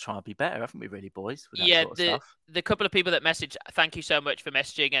just got to try and be better, haven't we, really, boys? With that sort of stuff. The couple of people that messaged, thank you so much for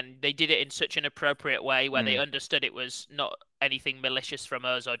messaging, and they did it in such an appropriate way where they understood it was not anything malicious from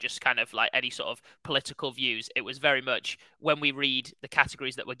us or just kind of like any sort of political views. It was very much when we read the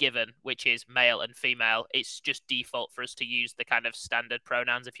categories that were given, which is male and female, it's just default for us to use the kind of standard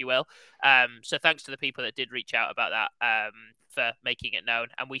pronouns, if you will. So thanks to the people that did reach out about that, for making it known.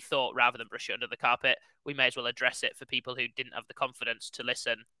 And we thought, rather than brush it under the carpet, we may as well address it for people who didn't have the confidence to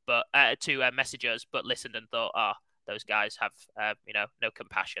listen, but to message us, but listened and thought, those guys have, no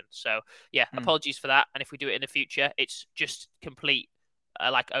compassion. So apologies for that. And if we do it in the future, it's just complete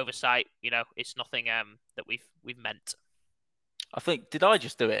oversight. It's nothing that we've meant. I think, did I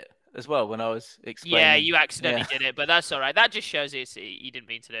just do it as well when I was explaining? Yeah, you accidentally did it, but that's all right. That just shows you didn't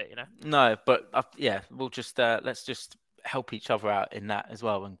mean to do it. No, but we'll just let's just help each other out in that as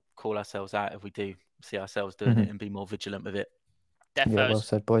well and call ourselves out if we do see ourselves doing it and be more vigilant with it. Defos. Yeah, well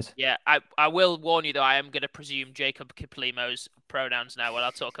said, boys. Yeah, I will warn you though, I am going to presume Jacob Kiplimo's pronouns now when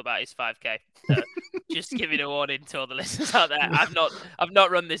I'll talk about his 5K. So just giving a warning to all the listeners out there. I've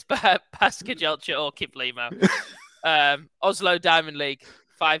not run this past Kajelcha or Kiplimo. Oslo Diamond League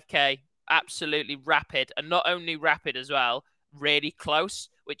 5K, absolutely rapid, and not only rapid as well, really close.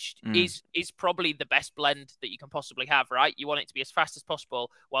 which is probably the best blend that you can possibly have, right? You want it to be as fast as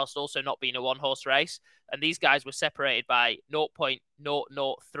possible whilst also not being a one-horse race. And these guys were separated by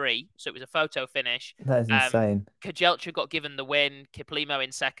 0.003, so it was a photo finish. That is insane. Kajelcha got given the win, Kiplimo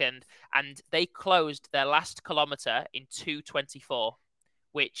in second, and they closed their last kilometre in 2:24.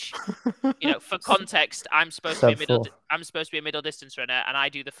 Which, for context, I'm supposed to be a middle distance runner, and I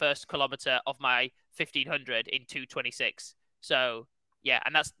do the first kilometer of my 1500 in 2:26. So yeah,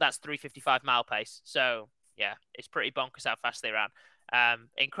 and that's 3:55 mile pace. So yeah, it's pretty bonkers how fast they ran.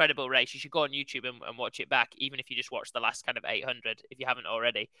 Incredible race. You should go on YouTube and watch it back, even if you just watch the last kind of 800 if you haven't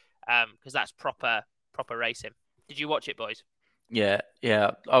already, because that's proper racing. Did you watch it, boys? Yeah.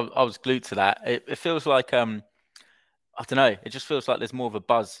 I was glued to that. It feels like I don't know. It just feels like there's more of a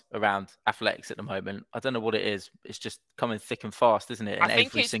buzz around athletics at the moment. I don't know what it is. It's just coming thick and fast, isn't it? In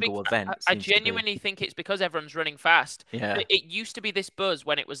every single event. I genuinely think it's because everyone's running fast. Yeah. It used to be this buzz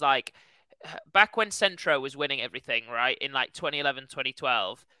when it was like back when Centro was winning everything, right? In like 2011,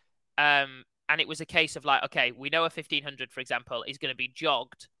 2012. And it was a case of like, okay, we know a 1500, for example, is going to be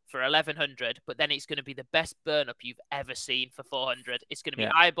jogged for 1100, but then it's going to be the best burn up you've ever seen for 400. It's going to be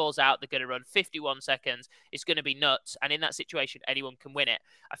eyeballs out. They're going to run 51 seconds. It's going to be nuts. And in that situation, anyone can win it.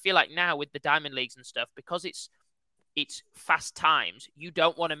 I feel like now with the Diamond Leagues and stuff, because it's fast times, you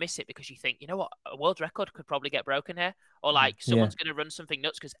don't want to miss it because you think, you know what, a world record could probably get broken here, or like someone's going to run something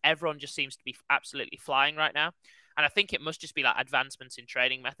nuts because everyone just seems to be absolutely flying right now. And I think it must just be like advancements in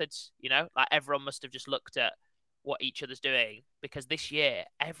training methods, like everyone must have just looked at what each other's doing, because this year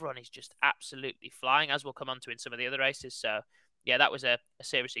everyone is just absolutely flying, as we'll come on to in some of the other races. So yeah, that was a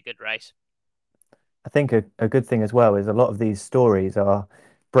seriously good race. I think a good thing as well is a lot of these stories are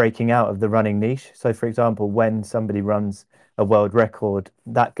breaking out of the running niche. So for example, when somebody runs a world record,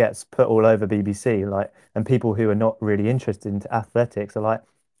 that gets put all over BBC, and people who are not really interested into athletics are like,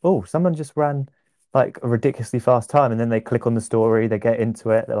 oh, someone just ran like a ridiculously fast time, and then they click on the story, they get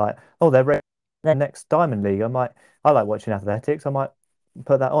into it, they're like, oh, they're their next Diamond League. I like watching athletics. I might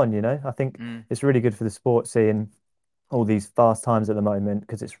put that on, I think it's really good for the sport seeing all these fast times at the moment,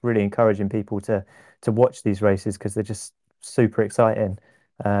 because it's really encouraging people to watch these races because they're just super exciting.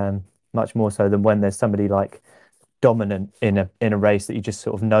 Much more so than when there's somebody like dominant in a race that you just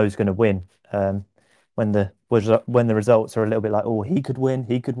sort of know is going to win. When the results are a little bit like, oh, he could win,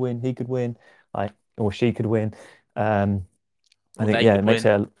 or she could win. I think it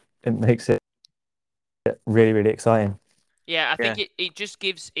makes it really, really exciting. Yeah, I think it just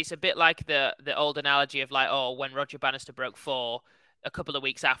gives, it's a bit like the old analogy of like, oh, when Roger Bannister broke 4, a couple of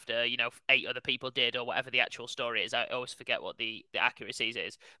weeks after, 8 other people did, or whatever the actual story is. I always forget what the accuracies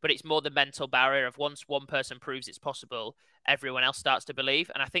is, but it's more the mental barrier of once one person proves it's possible, everyone else starts to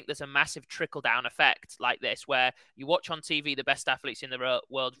believe. And I think there's a massive trickle down effect like this, where you watch on TV the best athletes in the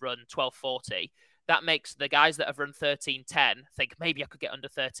world run 12:40. That makes the guys that have run 13:10 think maybe I could get under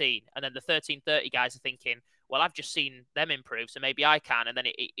 13. And then the 13:30 guys are thinking, well, I've just seen them improve, so maybe I can. And then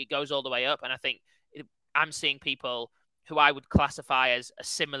it goes all the way up. And I think I'm seeing people who I would classify as a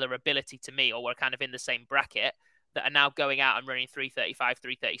similar ability to me, or we're kind of in the same bracket, that are now going out and running 3:35,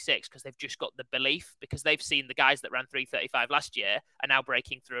 3:36 because they've just got the belief, because they've seen the guys that ran 3:35 last year are now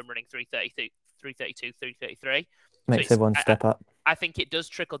breaking through and running 3:32, 3:33. Makes everyone step up. I think it does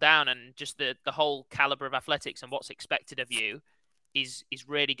trickle down, and just the whole caliber of athletics and what's expected of you is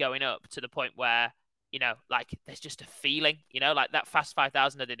really going up to the point where, like there's just a feeling, like that fast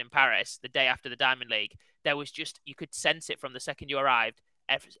 5,000 I did in Paris the day after the Diamond League. There was just, you could sense it from the second you arrived.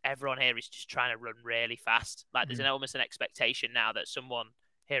 Everyone here is just trying to run really fast. Like there's almost an expectation now that someone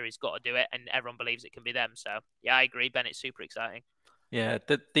here has got to do it, and everyone believes it can be them. So yeah, I agree, Ben. It's super exciting. Yeah,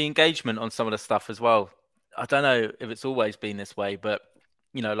 the engagement on some of the stuff as well. I don't know if it's always been this way, but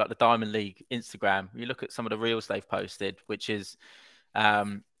like the Diamond League Instagram, you look at some of the reels they've posted, which is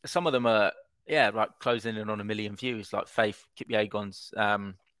some of them are like closing in on 1 million views, like Faith Kipyegon's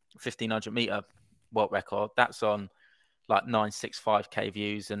 1500 meter world record. That's on like 965k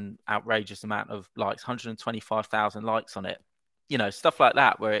views and outrageous amount of likes, 125,000 likes on it. Stuff like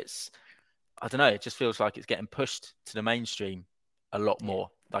that, where it's, I don't know, it just feels like it's getting pushed to the mainstream a lot more.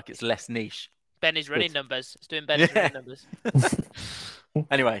 Like it's less niche. Ben is running numbers. It's doing Ben's running numbers.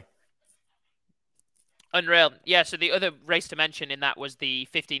 Anyway. Unreal. Yeah, so the other race to mention in that was the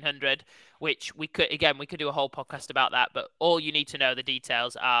 1500, which we could do a whole podcast about that, but all you need to know, the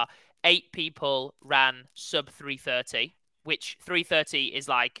details are 8 people ran sub 3:30, which 3:30 is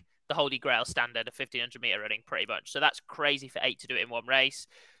like the holy grail standard of 1500 meter running pretty much. So that's crazy for 8 to do it in one race.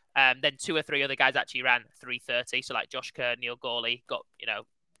 Then 2 or 3 other guys actually ran 3:30. So like Josh Kerr, Neil Gawley got,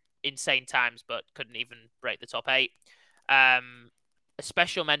 insane times, but couldn't even break the top 8. A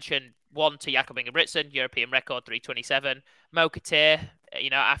special mention, one to Jakob Ingebrigtsen, European record 3:27. Mo Katir,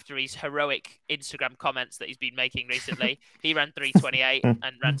 after his heroic Instagram comments that he's been making recently, he ran 3:28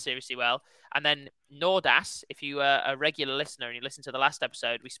 and ran seriously well. And then Nordas, if you are a regular listener and you listened to the last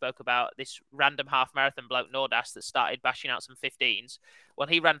episode, we spoke about this random half marathon bloke Nordas that started bashing out some 15s. Well,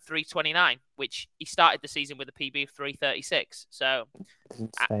 he ran 3:29, which he started the season with a PB of 3:36. So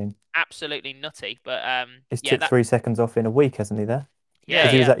insane. Absolutely nutty. But He's took 3 seconds off in a week, hasn't he? There, yeah,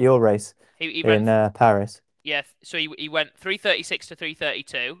 because he was at your race he in Paris. Yeah, so he went 3:36 to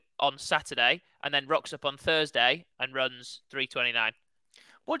 3:32 on Saturday, and then rocks up on Thursday and runs 3:29.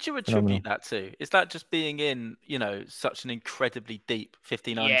 What do you attribute that to? Is that just being in, such an incredibly deep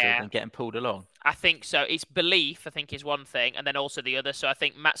 1500 and getting pulled along? I think so. It's belief, I think, is one thing, and then also the other. So I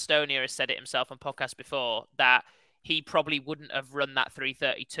think Matt Stonier has said it himself on podcast before that he probably wouldn't have run that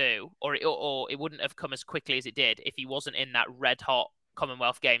 3:32, or it wouldn't have come as quickly as it did if he wasn't in that red hot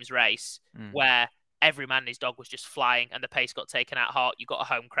Commonwealth Games race where every man and his dog was just flying and the pace got taken out hot. You got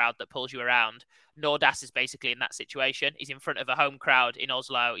a home crowd that pulls you around. Nordas is basically in that situation. He's in front of a home crowd in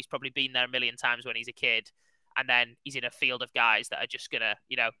Oslo. He's probably been there a million times when he's a kid. And then he's in a field of guys that are just going to,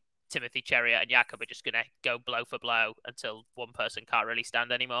 Timothy Cheruiyot and Jakob are just going to go blow for blow until one person can't really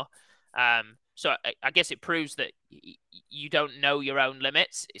stand anymore. So I guess it proves that you don't know your own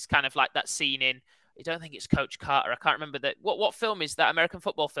limits. It's kind of like that scene in, I don't think it's Coach Carter. I can't remember that. What film is that American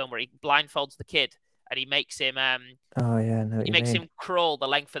football film where he blindfolds the kid and he makes him he makes him crawl the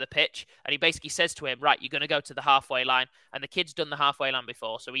length of the pitch, and he basically says to him, right, you're going to go to the halfway line, and the kid's done the halfway line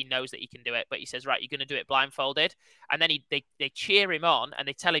before, so he knows that he can do it, but he says, right, you're going to do it blindfolded, and then they cheer him on and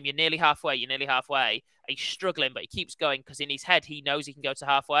they tell him, you're nearly halfway, he's struggling, but he keeps going because in his head he knows he can go to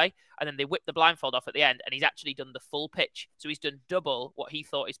halfway, and then they whip the blindfold off at the end, and he's actually done the full pitch, so he's done double what he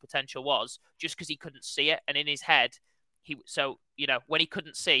thought his potential was just because he couldn't see it, and in his head when he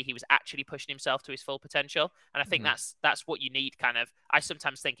couldn't see, he was actually pushing himself to his full potential. And I think that's what you need, kind of. I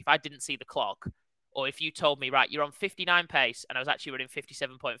sometimes think if I didn't see the clock, or if you told me, right, you're on 59 pace and I was actually running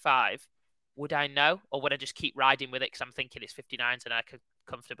 57.5, would I know? Or would I just keep riding with it because I'm thinking it's 59s and I could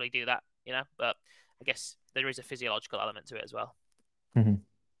comfortably do that, But I guess there is a physiological element to it as well.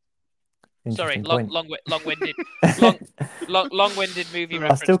 Sorry, long-winded movie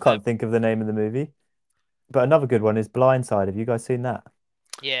reference. I still can't think of the name of the movie. But another good one is Blindside. Have you guys seen that?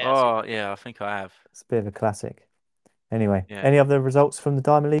 Yeah. Oh, yeah, I think I have. It's a bit of a classic. Anyway, any other results from the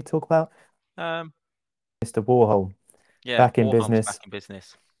Diamond League to talk about? Mr. Warhol. Yeah, back in Warholm's business. Back in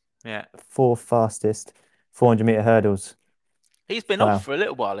business. Yeah. 4th fastest 400-meter hurdles. He's been off for a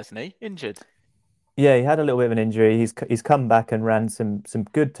little while, hasn't he? Injured. Yeah, he had a little bit of an injury. He's come back and ran some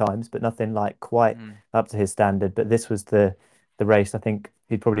good times, but nothing like quite up to his standard. But this was the race I think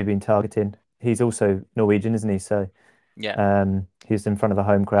he'd probably been targeting. He's also Norwegian, isn't he? So he was in front of a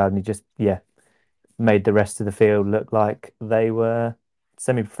home crowd and he just made the rest of the field look like they were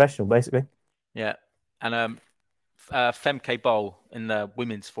semi-professional, basically. Yeah, and Femke Bol in the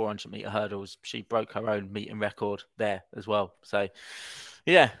women's 400-meter hurdles, she broke her own meeting record there as well. So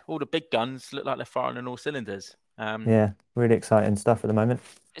yeah, all the big guns look like they're firing on all cylinders. Really exciting stuff at the moment.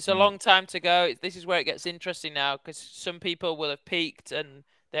 It's a long time to go. This is where it gets interesting now because some people will have peaked and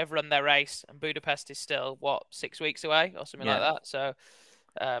they've run their race, and Budapest is still 6 weeks away or something like that. So,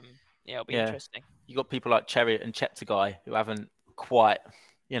 it'll be interesting. You got people like Cheruiyot and Cheptegei who haven't quite,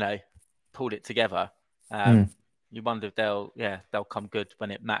 pulled it together. You wonder if they'll come good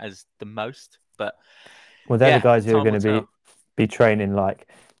when it matters the most. But they're the guys who are going to be training like,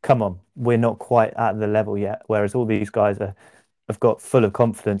 come on, we're not quite at the level yet. Whereas all these guys have got full of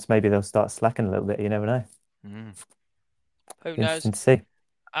confidence. Maybe they'll start slacking a little bit. You never know. Who knows? Interesting to see.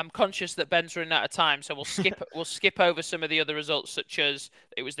 I'm conscious that Ben's running out of time, so we'll skip over some of the other results, such as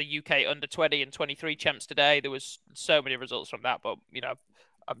it was the UK under 20 and 23 champs today. There was so many results from that, but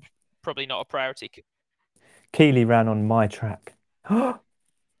I'm probably not a priority. Keeley ran on my track. There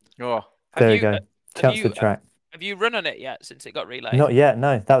you go. Chelmsford track. Have you run on it yet since it got relayed? Not yet,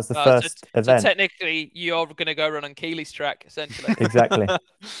 no. That was the first event. So technically, you're going to go run on Keeley's track, essentially. Exactly.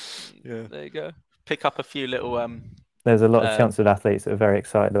 There you go. Pick up a few little... There's a lot of Chelmsford athletes that are very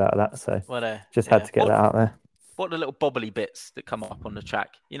excited about that, so just had to get that out there. What are the little bobbly bits that come up on the track?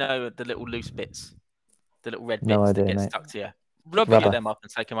 The little loose bits, the little red bits No idea, that get mate. stuck to you. Rubber. Pick them up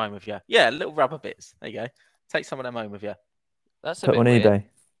and take them home with you. Yeah, little rubber bits. There you go. Take some of them home with you. That's Put on weird.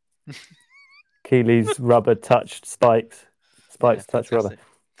 eBay. Keeley's rubber touched spikes. Spikes touch rubber.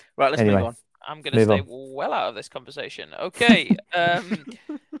 Right, let's move on. I'm going to stay well out of this conversation. Okay.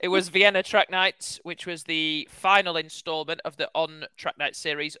 It was Vienna Track Nights, which was the final installment of the On Track Night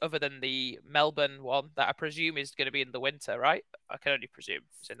series, other than the Melbourne one that I presume is going to be in the winter, right? I can only presume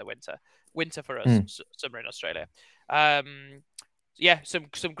it's in the winter. Winter for us, summer in Australia. Yeah,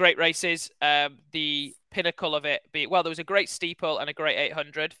 some great races. The pinnacle of it being, well, there was a great steeple and a great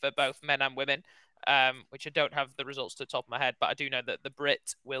 800 for both men and women, which I don't have the results to the top of my head, but I do know that the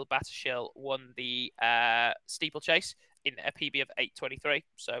Brit Will Battershill won the steeplechase in a PB of 8:23.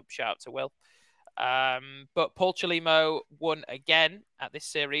 So shout out to Will. But Paul Chalimo won again at this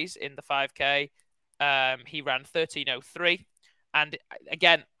series in the 5K. He ran 13:03. And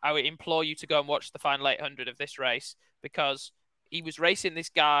again, I would implore you to go and watch the final 800 of this race, because he was racing this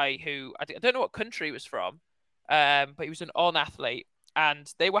guy who, I don't know what country he was from, but he was an on athlete.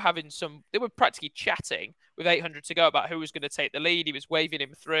 And they were practically chatting with 800 to go about who was going to take the lead. He was waving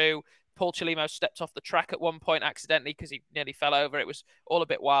him through. Paul Chalimo stepped off the track at one point accidentally because he nearly fell over. It was all a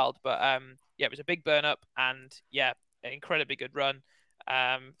bit wild, but yeah, it was a big burn up, and yeah, an incredibly good run.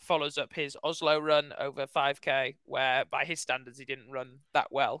 Follows up his Oslo run over 5K, where by his standards he didn't run that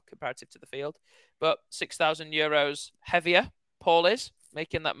well comparative to the field, but €6,000 heavier. Paul is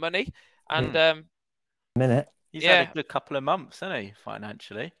making that money, and minute. He's had a good couple of months, hasn't he,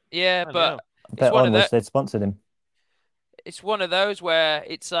 financially? Yeah, but bet on wish they'd sponsored him. It's one of those where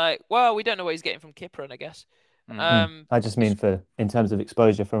it's like, well, we don't know what he's getting from Kipren, I guess. I just mean in terms of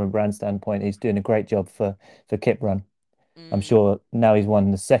exposure from a brand standpoint, he's doing a great job for Kiprun. I'm sure now he's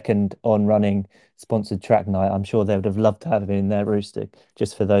won the second on running sponsored track night. I'm sure they would have loved to have him in their rooster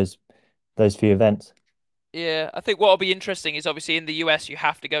just for those few events. Yeah, I think what will be interesting is obviously in the US you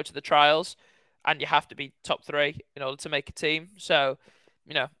have to go to the trials and you have to be top 3 in order to make a team. So,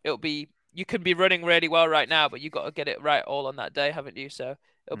 you could be running really well right now, but you've got to get it right all on that day, haven't you? So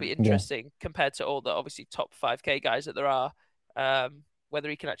it'll be interesting compared to all the obviously top 5K guys that there are, whether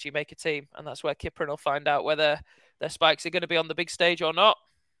he can actually make a team. And that's where Kipren will find out whether their spikes are going to be on the big stage or not.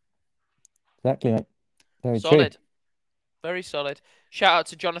 Exactly, mate. Very solid. True. Very solid. Shout out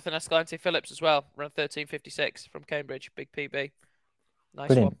to Jonathan Escalante Phillips as well. Run 13:56 from Cambridge. Big PB. Nice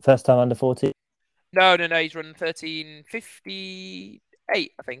Brilliant. one. First time under 40? No. He's running 13:58, I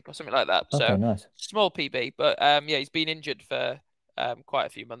think, or something like that. Okay, so nice. Small PB, but yeah, he's been injured for quite a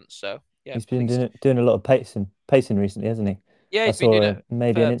few months. So yeah, he's been doing a lot of pacing recently, hasn't he? Yeah, I saw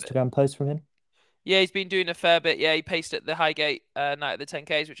maybe an Instagram post from him. Yeah, he's been doing a fair bit. Yeah, he paced at the Highgate night of the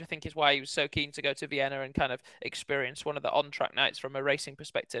 10Ks, which I think is why he was so keen to go to Vienna and kind of experience one of the on-track nights from a racing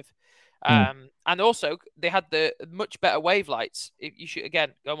perspective. And also, they had the much better wave lights. You should,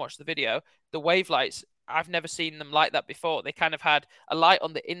 again, go and watch the video. The wave lights, I've never seen them like that before. They kind of had a light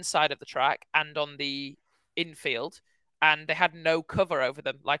on the inside of the track and on the infield, and they had no cover over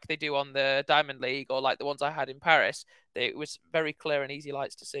them like they do on the Diamond League or like the ones I had in Paris. It was very clear and easy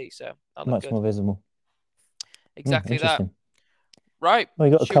lights to see, so that much more visible. Exactly that. Right. Well,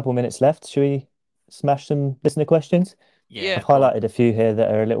 we've got a couple minutes left. Should we smash some listener questions? Yeah. I've highlighted a few here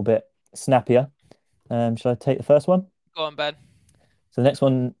that are a little bit snappier. Shall I take the first one? Go on, Ben. So the next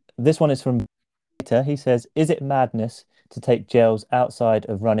one, this one is from Peter. He says, is it madness to take gels outside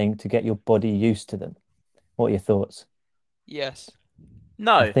of running to get your body used to them? What are your thoughts? Yes.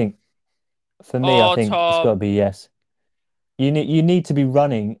 No. I think for me, I think Tom. it's got to be yes. You need to be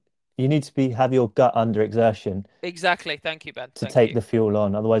running. You need to have your gut under exertion. Exactly. Thank you, Ben. To take the fuel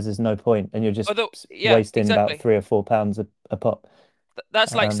on. Otherwise, there's no point, and you're just wasting about 3 or 4 pounds a pop.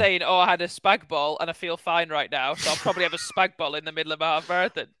 That's like saying, "Oh, I had a spag bol and I feel fine right now, so I'll probably have a spag bol in the middle of a half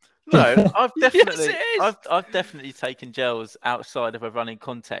marathon." No, I've definitely, yes, I've definitely taken gels outside of a running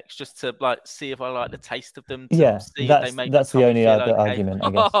context just to see if I like the taste of them. See that's the only other argument,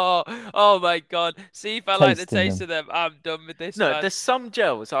 I guess. Oh my god! See if I like the taste of them. I'm done with this. No, there's some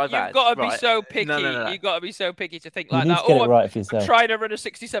gels I've had. You've got to be so picky. No. You've got to be so picky to think like that. Get it right for yourself. I'm trying to run a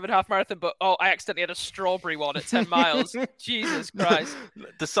 67 half marathon, but I accidentally had a strawberry one at 10 miles. Jesus Christ!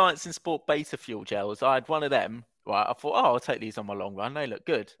 The Science in Sport Beta Fuel gels. I had one of them. Right, I thought, I'll take these on my long run. They look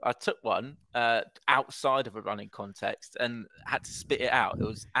good. I took one outside of a running context and had to spit it out. It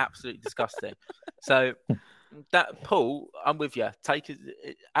was absolutely disgusting. So that Paul, I'm with you.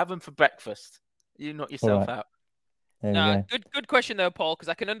 Have them for breakfast. You knock yourself out. No, good question though, Paul, because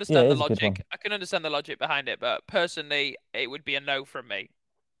I can understand the logic. I can understand the logic behind it, but personally, it would be a no from me.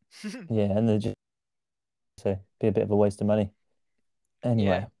 Yeah, and so be a bit of a waste of money.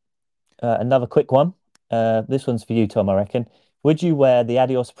 Anyway, another quick one. This one's for you, Tom, I reckon. Would you wear the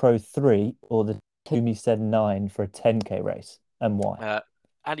Adios Pro 3 or the Takumi Sen 9 for a 10K race, and why?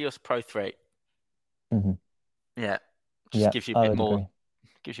 Adios Pro 3. Mm-hmm. Yeah, gives you a bit more. Agree.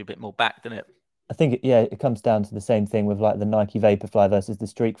 Gives you a bit more back, doesn't it? I think it comes down to the same thing with like the Nike Vaporfly versus the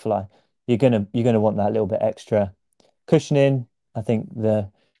Streak Fly. You're gonna want that little bit extra cushioning. I think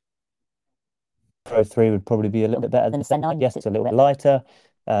the Pro 3 would probably be a little bit better than the Sen 9. Yes, it's a little bit lighter.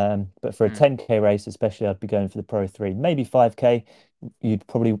 But for a Mm. 10K race, especially, I'd be going for the Pro 3. Maybe 5K, you'd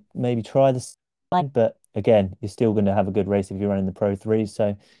probably maybe try the Sen, but again, you're still going to have a good race if you're running the Pro 3, so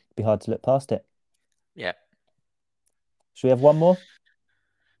it'd be hard to look past it. Yeah. Should we have one more?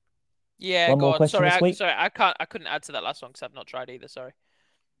 Yeah, One go more on. question Sorry, this week? I couldn't add to that last one because I've not tried either. Sorry.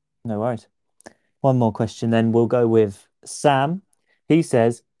 No worries. One more question, then we'll go with Sam. He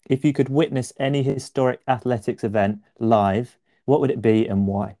says, if you could witness any historic athletics event live, what would it be and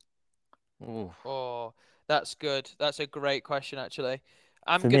why? Ooh. Oh, that's good. That's a great question, actually.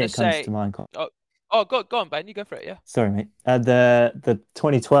 I'm For me, gonna it comes say, to mind. oh, go on, Ben. You go for it. Yeah. Sorry, mate. The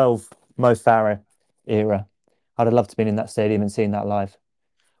 2012 Mo Farah era. I'd have loved to have been in that stadium and seen that live.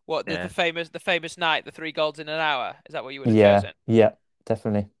 What the Yeah. famous night, the 3 goals in an hour? Is that what you would have Yeah, chosen? yeah,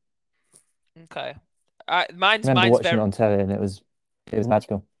 definitely. Okay. I remember Mine's watching very it on telly and it was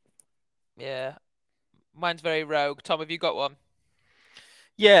magical. yeah. Mine's very rogue. Tom, have you got one?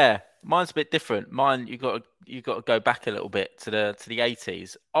 Yeah, mine's a bit different. Mine, you got to go back a little bit to the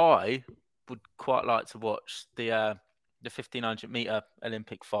 80s. I would quite like to watch the 1500-meter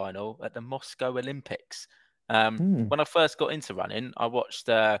Olympic final at the Moscow Olympics. Hmm. When I first got into running, I watched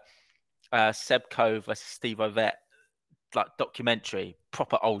Seb Coe versus Steve Ovett like documentary,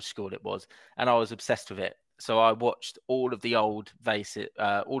 proper old school it was, and I was obsessed with it. So I watched all of the old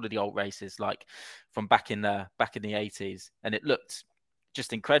races, like from back in the 80s, and it looked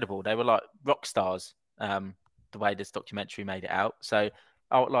just incredible. They were like rock stars, the way this documentary made it out. So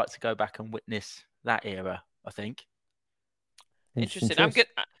I would like to go back and witness that era, I think. Interesting Interesting.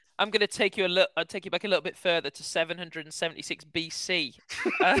 choice. I'm gonna take you I'll take you back a little bit further to 776 BC.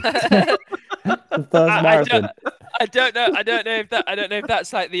 The first I don't marathon. I don't know if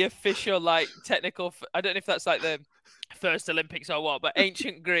that's like the official like technical. I don't know if that's like the first Olympics or what. But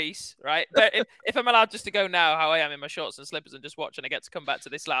ancient Greece, right? But if I'm allowed just to go now, how I am in my shorts and slippers and just watch, and I get to come back to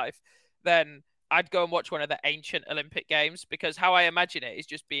this life, then I'd go and watch one of the ancient Olympic Games because how I imagine it is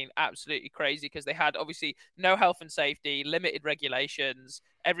just being absolutely crazy because they had obviously no health and safety, limited regulations.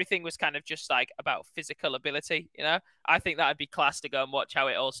 Everything was kind of just like about physical ability, you know? I think that'd be class to go and watch how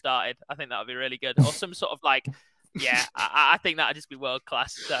it all started. I think that would be really good. Or some sort of like, yeah, I think that'd just be world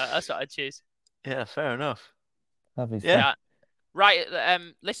class. So that's what I'd choose. Yeah, fair enough. That'd be Yeah. fun. Yeah. Right,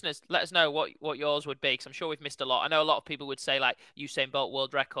 listeners, let us know what yours would be because I'm sure we've missed a lot. I know a lot of people would say like Usain Bolt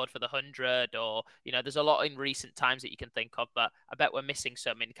world record for the 100, or there's a lot in recent times that you can think of, but I bet we're missing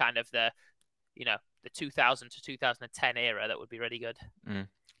some in kind of the 2000 to 2010 era that would be really good. Mm.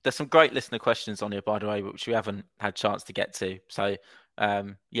 There's some great listener questions on here, by the way, which we haven't had a chance to get to. So,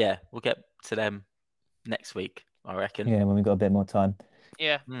 yeah, we'll get to them next week, I reckon. Yeah, when we've got a bit more time.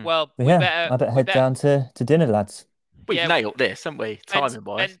 Yeah. Mm. Well, But we yeah, better I better head down to dinner, lads. We've yeah, nailed this, haven't we? Ben's, Timing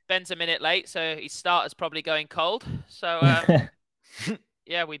wise. Ben's a minute late, so his starter's probably going cold. So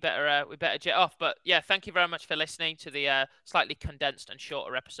yeah, we better jet off. But yeah, thank you very much for listening to the slightly condensed and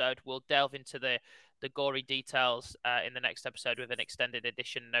shorter episode. We'll delve into the gory details in the next episode with an extended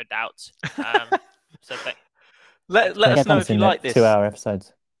edition, no doubt. So Let us know if you like this. 2-hour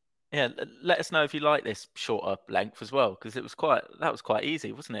episodes. Yeah, let us know if you like this shorter length as well, because that was quite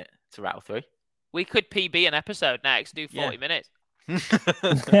easy, wasn't it, to rattle through? We could PB an episode next, do 40 minutes. All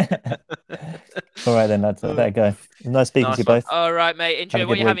right then, lads. I better go. Nice speaking to you both. All right, mate. Enjoy.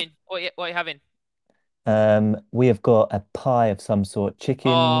 What are you week. having? What are you having? We have got a pie of some sort,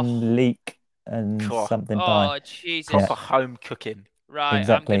 chicken leek and something pie. Oh, Jesus. Proper home cooking. Right.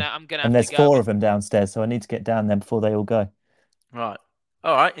 Exactly. I'm gonna and have there's to go. 4 of them downstairs, so I need to get down there before they all go. Right.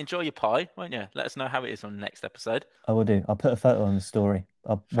 All right. Enjoy your pie, won't you? Let us know how it is on the next episode. I will do. I'll put a photo on the story.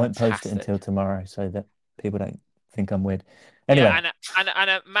 I won't post it until tomorrow so that people don't think I'm weird. Anyway. Yeah, and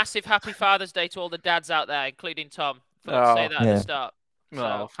a massive happy Father's Day to all the dads out there, including Tom. Forgot to say that at the start.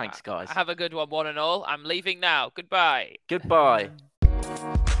 So, thanks, guys. Have a good one and all. I'm leaving now. Goodbye. Goodbye.